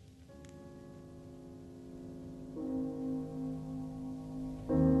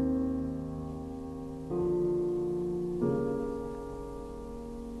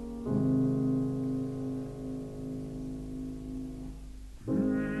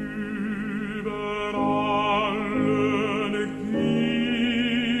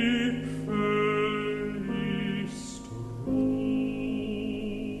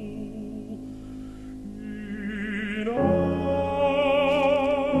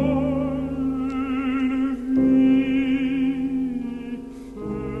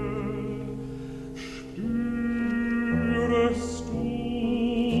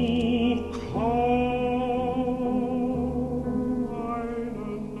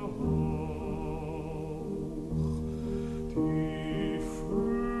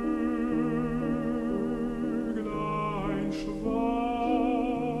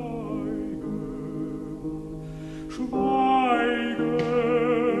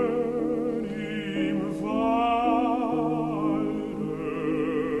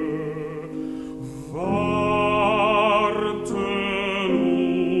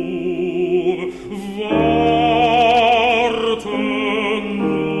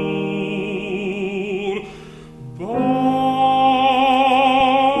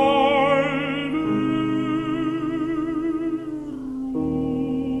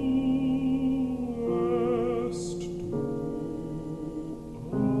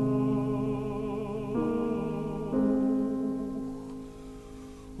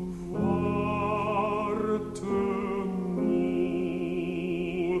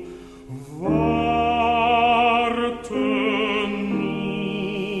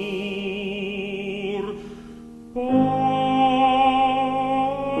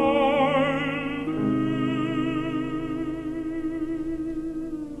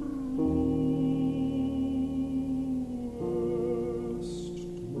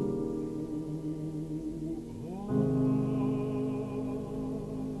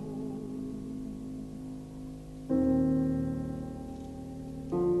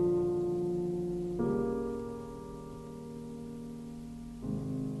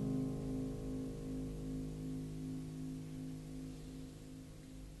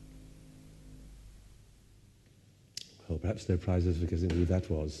 Well, perhaps no prizes for guessing who that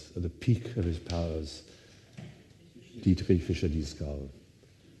was. At the peak of his powers, Dietrich Fischer-Dieskau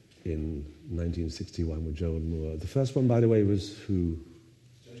in 1961 with Joel Moore. The first one, by the way, was who?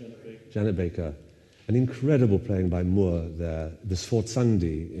 Janet Baker. An incredible playing by Moore there, the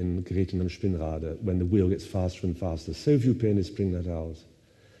Sforzandi in Gretchen am Spinnrade, when the wheel gets faster and faster. So few pianists bring that out.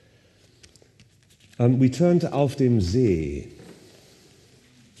 We turn to Auf dem See.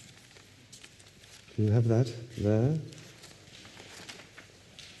 Can you have that there?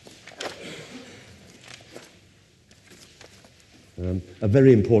 A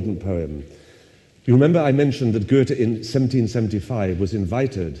very important poem. You remember I mentioned that Goethe in 1775 was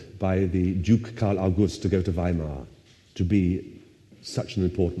invited by the Duke Karl August to go to Weimar to be such an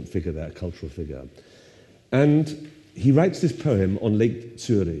important figure there, a cultural figure. And he writes this poem on Lake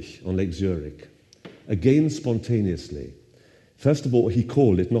Zurich, again spontaneously. First of all, he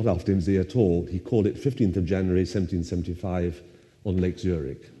called it not Auf dem See at all, he called it 15th of January 1775 on Lake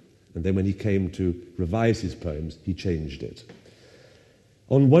Zurich. And then when he came to revise his poems, he changed it.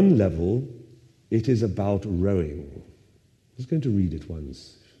 On one level, it is about rowing. I'm just going to read it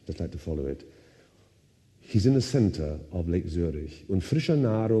once. I'd like to follow it. He's in the center of Lake Zurich. Und frischer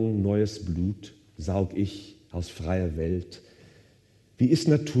Nahrung, neues Blut, saug ich aus freier Welt. Wie ist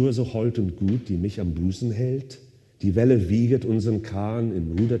Natur so hold und gut, die mich am Busen hält? Die Welle wieget unseren Kahn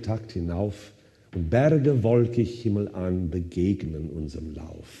im Rudertakt hinauf und Berge wolkig Himmel an begegnen unserem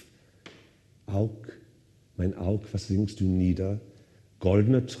Lauf. Aug, mein Aug, was singst du nieder?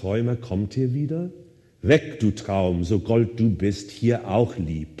 Goldener Träumer, kommt ihr wieder? Weg, du Traum, so Gold du bist, hier auch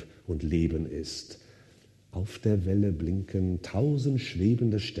lieb und Leben ist. Auf der Welle blinken 1000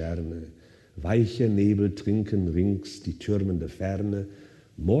 schwebende Sterne, weiche Nebel trinken rings die türmende Ferne,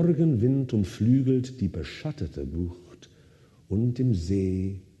 Morgenwind umflügelt die beschattete Bucht und im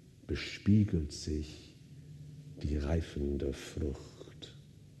See bespiegelt sich die reifende Frucht.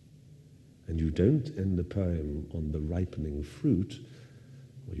 And you don't end the poem on the ripening fruit,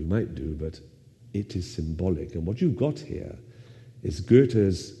 or you might do, but it is symbolic. And what you've got here is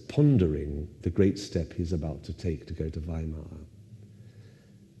Goethe's pondering the great step he's about to take to go to Weimar.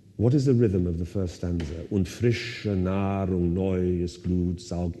 What is the rhythm of the first stanza? Und frische Nahrung, neues Blut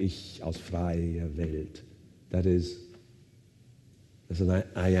saug ich aus freier Welt. That's an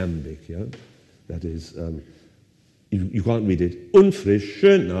iambic, yeah? That is, you can't read it. Und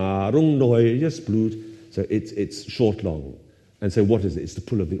frische Nahrung, neues Blut. So it's short, long. And so what is it? It's the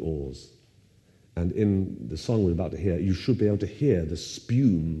pull of the oars. And in the song we're about to hear, you should be able to hear the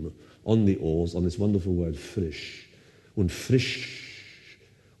spume on the oars on this wonderful word frisch. Und frische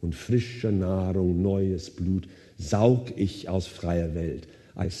Nahrung, neues Blut, saug ich aus freier Welt.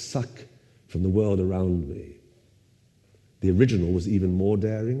 I suck from the world around me. The original was even more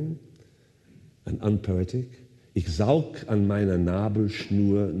daring and unpoetic. Ich saug an meiner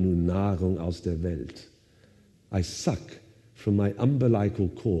Nabelschnur nun Nahrung aus der Welt. I suck from my umbilical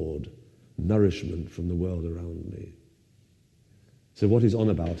cord nourishment from the world around me. So what he's on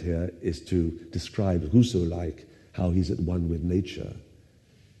about here is to describe Rousseau-like how he's at one with nature.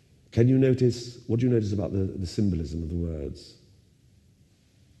 What do you notice about the symbolism of the words?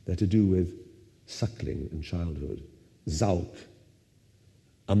 They're to do with suckling and childhood. Saug,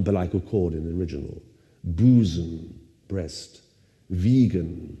 umbilical cord in the original. Busen, breast.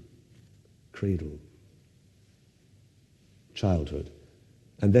 Wiegen, cradle. Childhood.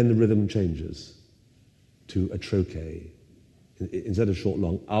 And then the rhythm changes to a trochee. Instead of short,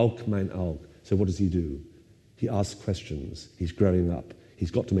 long, Aug, mein Aug. So what does he do? He asks questions. He's growing up.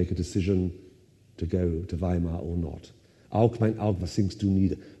 He's got to make a decision to go to Weimar or not. Aug, mein Aug, was singst du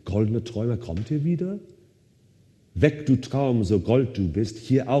nieder? Goldene Träumer, kommt ihr wieder? Weg, du Traum, so Gold du bist,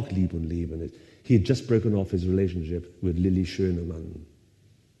 hier auch lieb und leben ist. He had just broken off his relationship with Lilly Schönemann.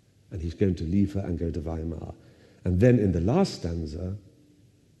 And he's going to leave her and go to Weimar. And then in the last stanza,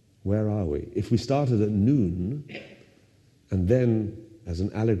 where are we? If we started at noon, and then, as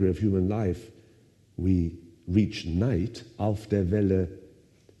an allegory of human life, we reach night, auf der Welle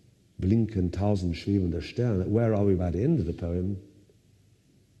blinken 1000 schwebende Sterne, where are we by the end of the poem?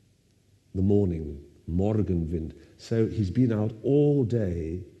 The morning, Morgenwind. So he's been out all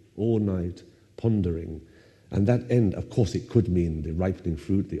day, all night, pondering. And that end, of course, it could mean the ripening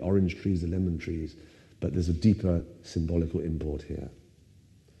fruit, the orange trees, the lemon trees, but there's a deeper symbolical import here.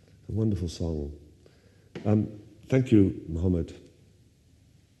 A wonderful song. Thank you, Mohammed.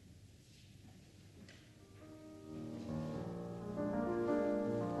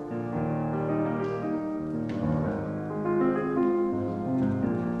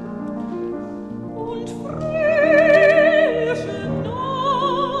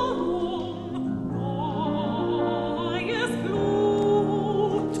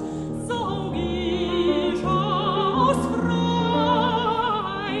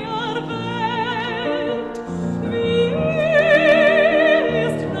 Wie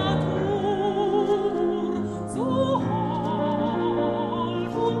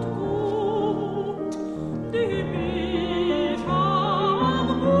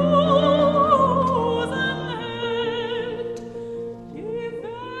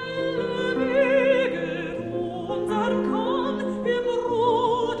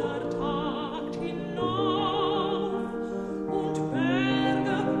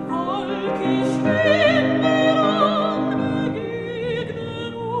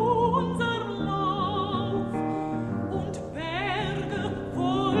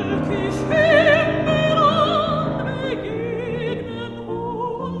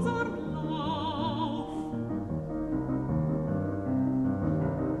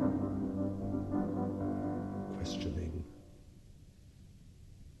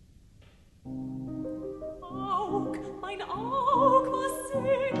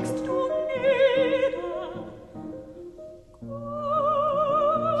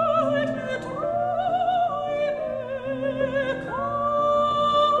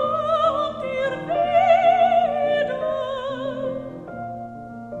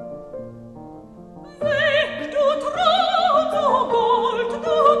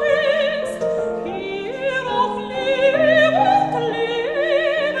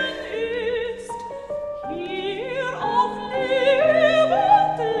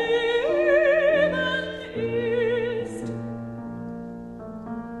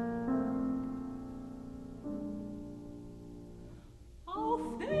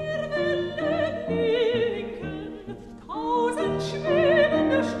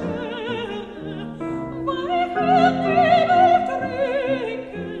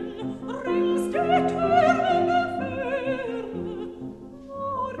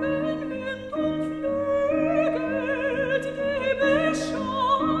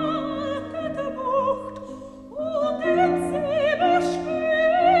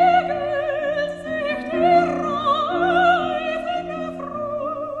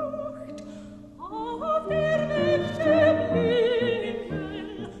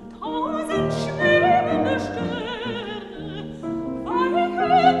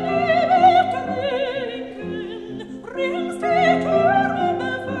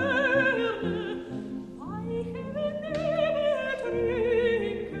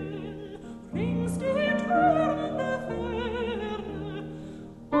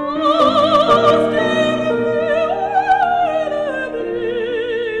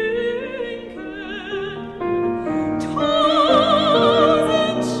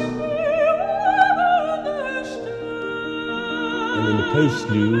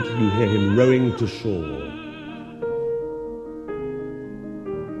postlude, you hear him rowing to shore.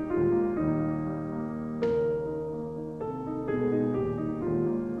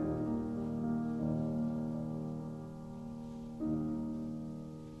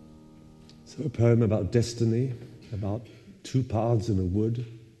 So a poem about destiny, about two paths in a wood.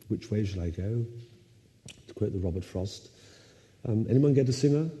 Which way shall I go? To quote the Robert Frost. Anyone get a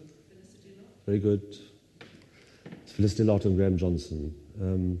singer? Very good. It's Felicity Lott and Graham Johnson.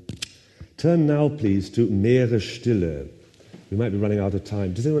 Turn now, please, to Meeresstille. We might be running out of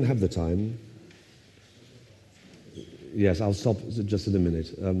time. Does anyone have the time? Yes, I'll stop just in a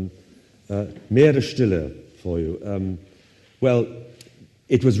minute. Meeresstille for you. Well,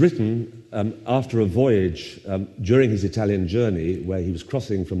 it was written after a voyage during his Italian journey where he was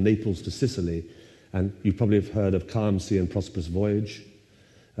crossing from Naples to Sicily, and you probably have heard of Calm Sea and Prosperous Voyage.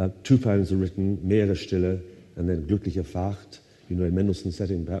 Two poems are written, Meeresstille and then Glückliche Fahrt, you know, in Mendelssohn's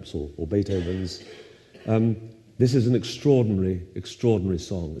setting perhaps, or Beethoven's. This is an extraordinary, extraordinary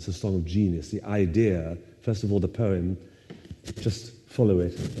song. It's a song of genius. The idea, first of all, the poem, just follow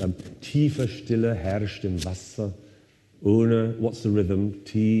it. Tiefe Stille herrscht im Wasser. Ohne, what's the rhythm?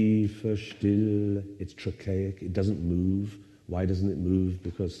 Tiefe Stille. It's trochaic. It doesn't move. Why doesn't it move?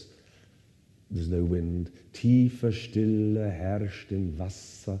 Because there's no wind. Tiefe Stille herrscht im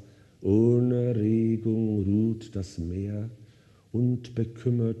Wasser. Ohne Regung ruht das Meer. Und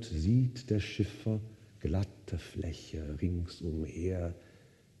bekümmert sieht der Schiffer glatte Fläche ringsumher.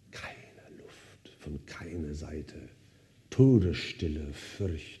 Keine Luft von keiner Seite. Todesstille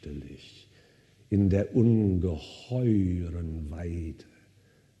fürchterlich. In der ungeheuren Weite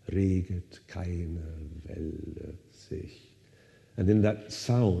reget keine Welle sich. And in that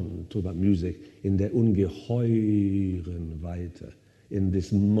sound, talk about music, in der ungeheuren Weite, in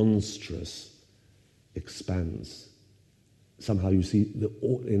this monstrous expanse, somehow you see the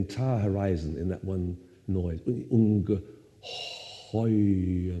entire horizon in that one noise. Ungeheuren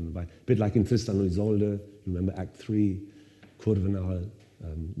Weite. A bit like in Tristan und Isolde, you remember Act 3, Courtevenal,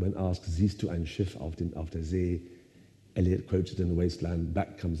 when asked, siehst du ein Schiff auf der See? Eliot quotes it in The Wasteland.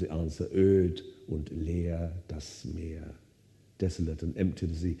 Back comes the answer, öd und leer das Meer. Desolate and empty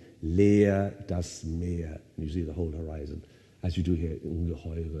the sea, leer das Meer. And you see the whole horizon, as you do here in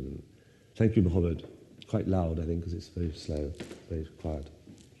Ungeheuren. Thank you, Mohammed. Quite loud, I think, because it's very slow, very quiet.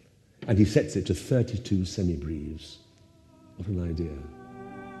 And he sets it to 32 semi-breves. What an idea.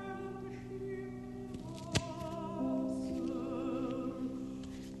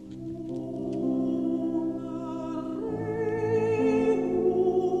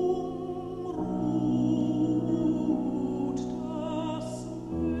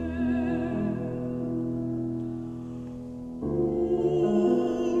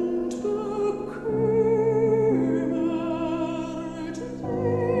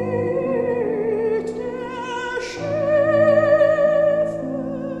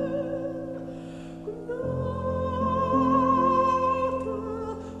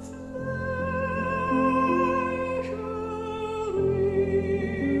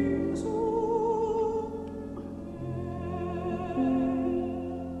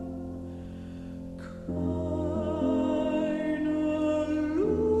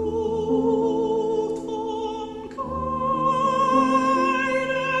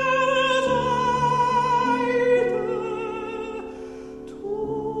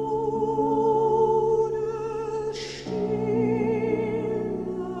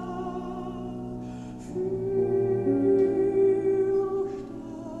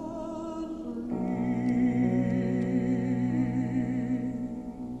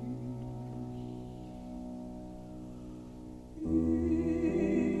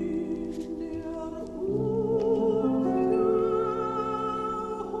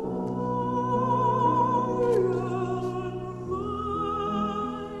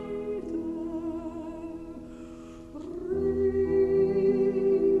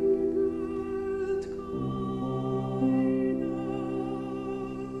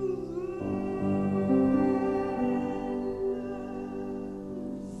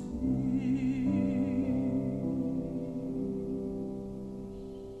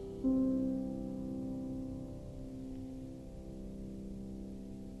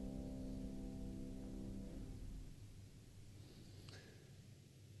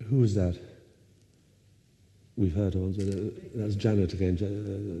 Who was that? We've heard of that's Janet again,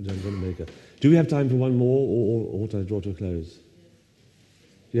 Janet Maker. Do we have time for one more, or ought I draw to a close?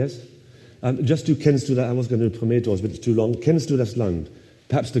 Yes? Just do Kennst du das, I was going to do Prometheus, but it's too long. Kennst du das Land?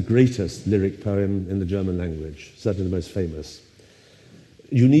 Perhaps the greatest lyric poem in the German language, certainly the most famous.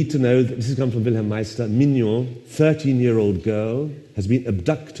 You need to know that this has come from Wilhelm Meister. Mignon, 13-year-old girl, has been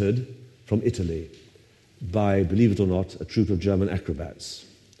abducted from Italy by, believe it or not, a troupe of German acrobats.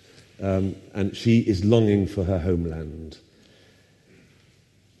 And she is longing for her homeland.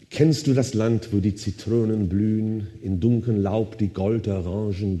 Kennst du das Land, wo die Zitronen blühen, in dunklem Laub die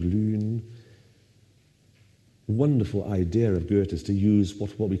Goldorangen glühen? Wonderful idea of Goethe's to use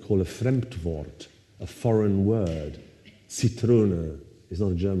what we call a Fremdwort, a foreign word. Zitrone is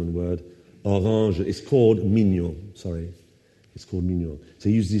not a German word. Orange, it's called Mignon, sorry. It's called Mignon. So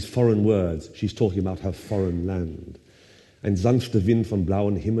he uses these foreign words. She's talking about her foreign land. Ein sanfter Wind von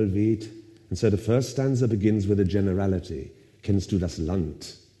blauem Himmel weht. And so the first stanza begins with a generality. Kennst du das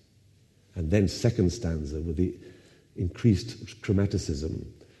Land? And then second stanza with the increased chromaticism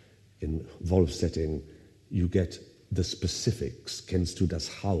in Wolf setting, you get the specifics. Kennst du das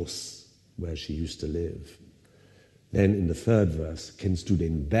Haus where she used to live? Then in the third verse, kennst du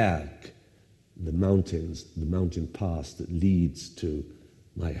den Berg, the mountains, the mountain pass that leads to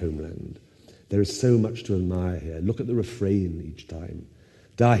my homeland. There is so much to admire here. Look at the refrain each time.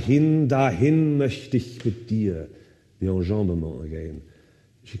 Dahin, dahin möchte ich mit dir. The enjambement again.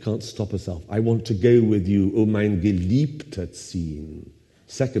 She can't stop herself. I want to go with you, O mein Geliebter ziehen.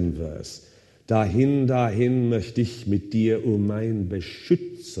 Second verse. Dahin, dahin möchte ich mit dir, O mein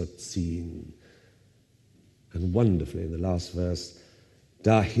Beschützer ziehen. And wonderfully in the last verse,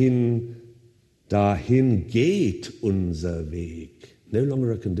 dahin, dahin geht unser Weg. No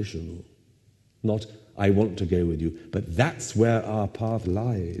longer a conditional. Not, I want to go with you, but that's where our path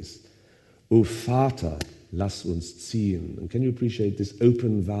lies. O Vater, lass uns ziehen. And can you appreciate this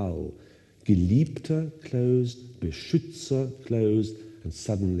open vowel? Geliebter closed, Beschützer closed, and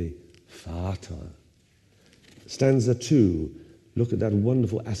suddenly Vater. Stanza 2, look at that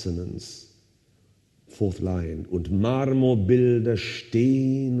wonderful assonance. Fourth line. Und Marmorbilder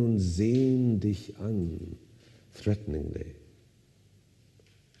stehen und sehen dich an, threateningly.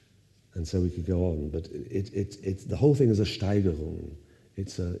 And so we could go on, but it's the whole thing is a Steigerung.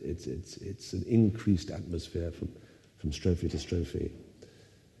 It's an increased atmosphere from strophe to strophe.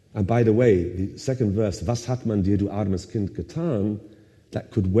 And by the way, the second verse, was hat man dir, du armes Kind, getan?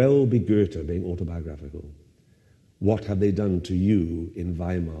 That could well be Goethe being autobiographical. What have they done to you in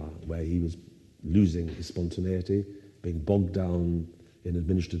Weimar, where he was losing his spontaneity, being bogged down in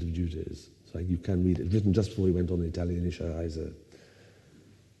administrative duties? So you can read it, written just before he went on the Italienische Reise.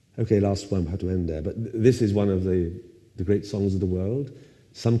 Okay, last one, I have to end there. But this is one of the great songs of the world.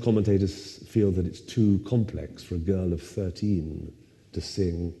 Some commentators feel that it's too complex for a girl of 13 to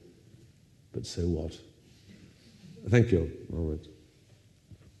sing, but so what? Thank you, Mohammed.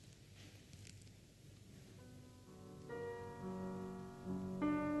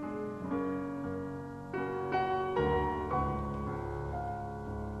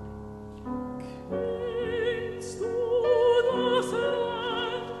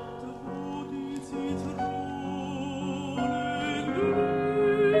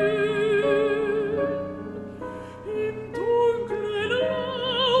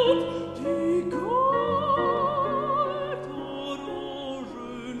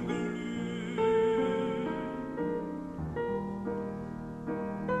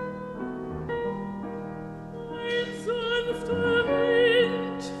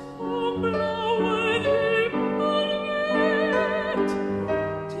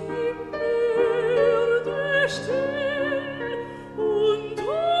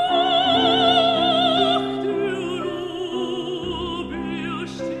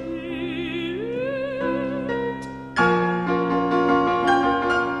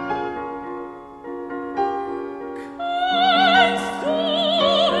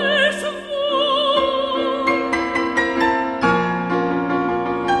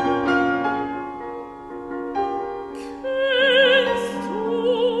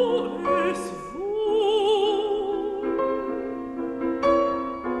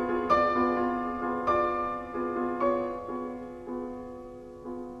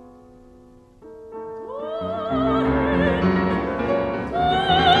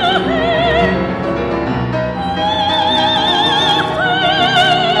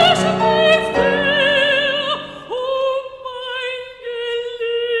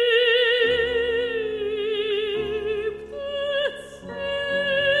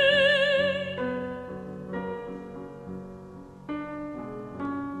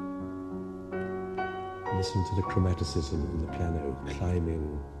 Listen to the chromaticism in the piano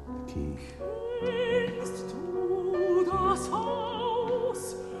climbing the key. Kennst du das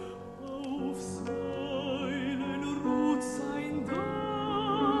Haus, auf Säulen ruht sein Dach?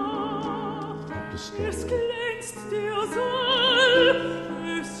 Es glänzt der Saal,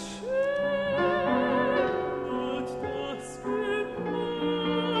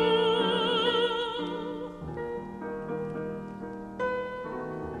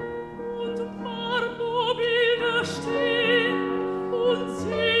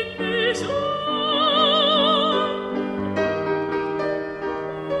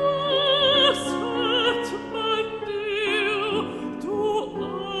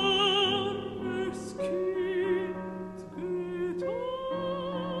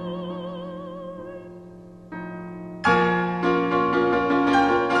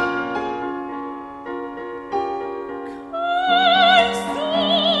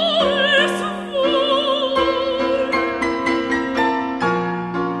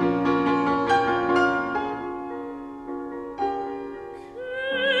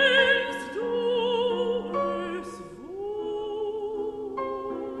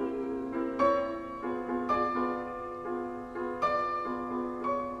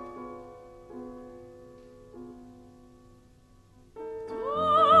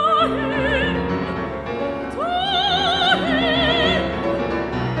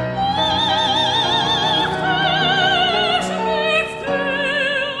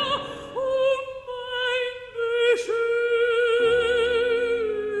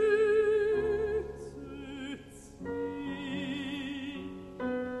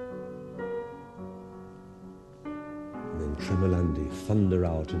 thunder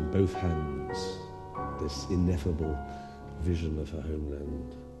out in both hands this ineffable vision of her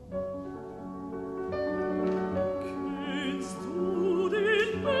homeland. Kennst du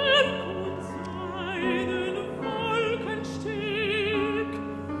den Berg und seinen Wolkensteg?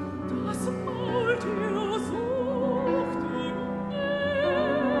 Das malt sucht im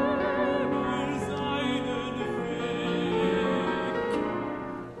Nebel seinen Weg.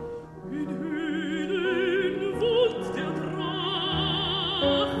 In Höhlen wohnt der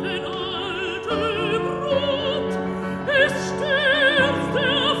Drachen alte Brut, es stürzt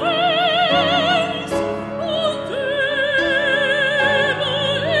der Fels und über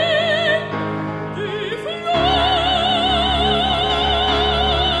ihm die Flut.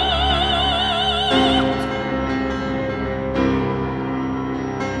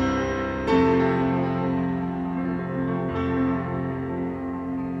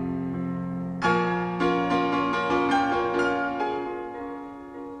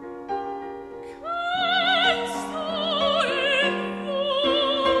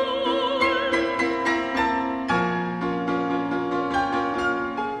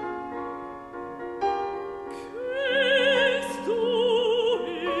 Kennst du ihn wohl? Kennst du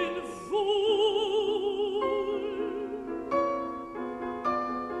ihn wohl?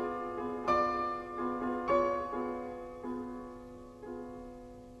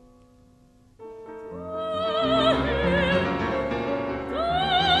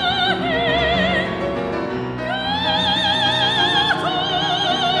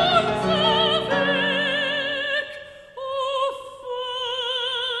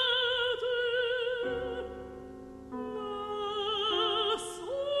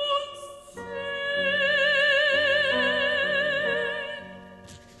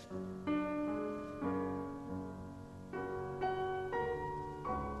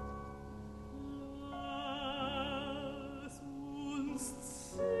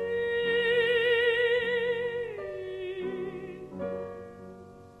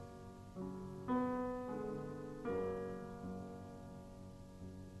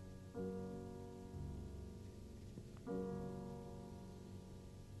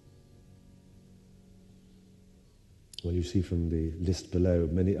 Well, you see from the list below,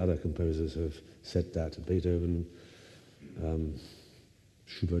 many other composers have said that. Beethoven,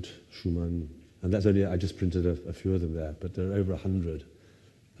 Schubert, Schumann, and that's only, I just printed a few of them there, but there are over 100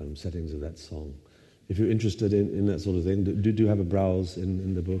 settings of that song. If you're interested in that sort of thing, do have a browse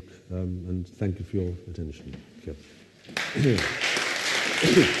in the book, and thank you for your attention. Thank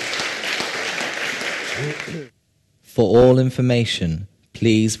you. For all information,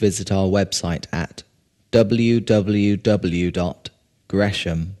 please visit our website at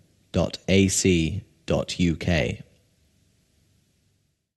www.gresham.ac.uk.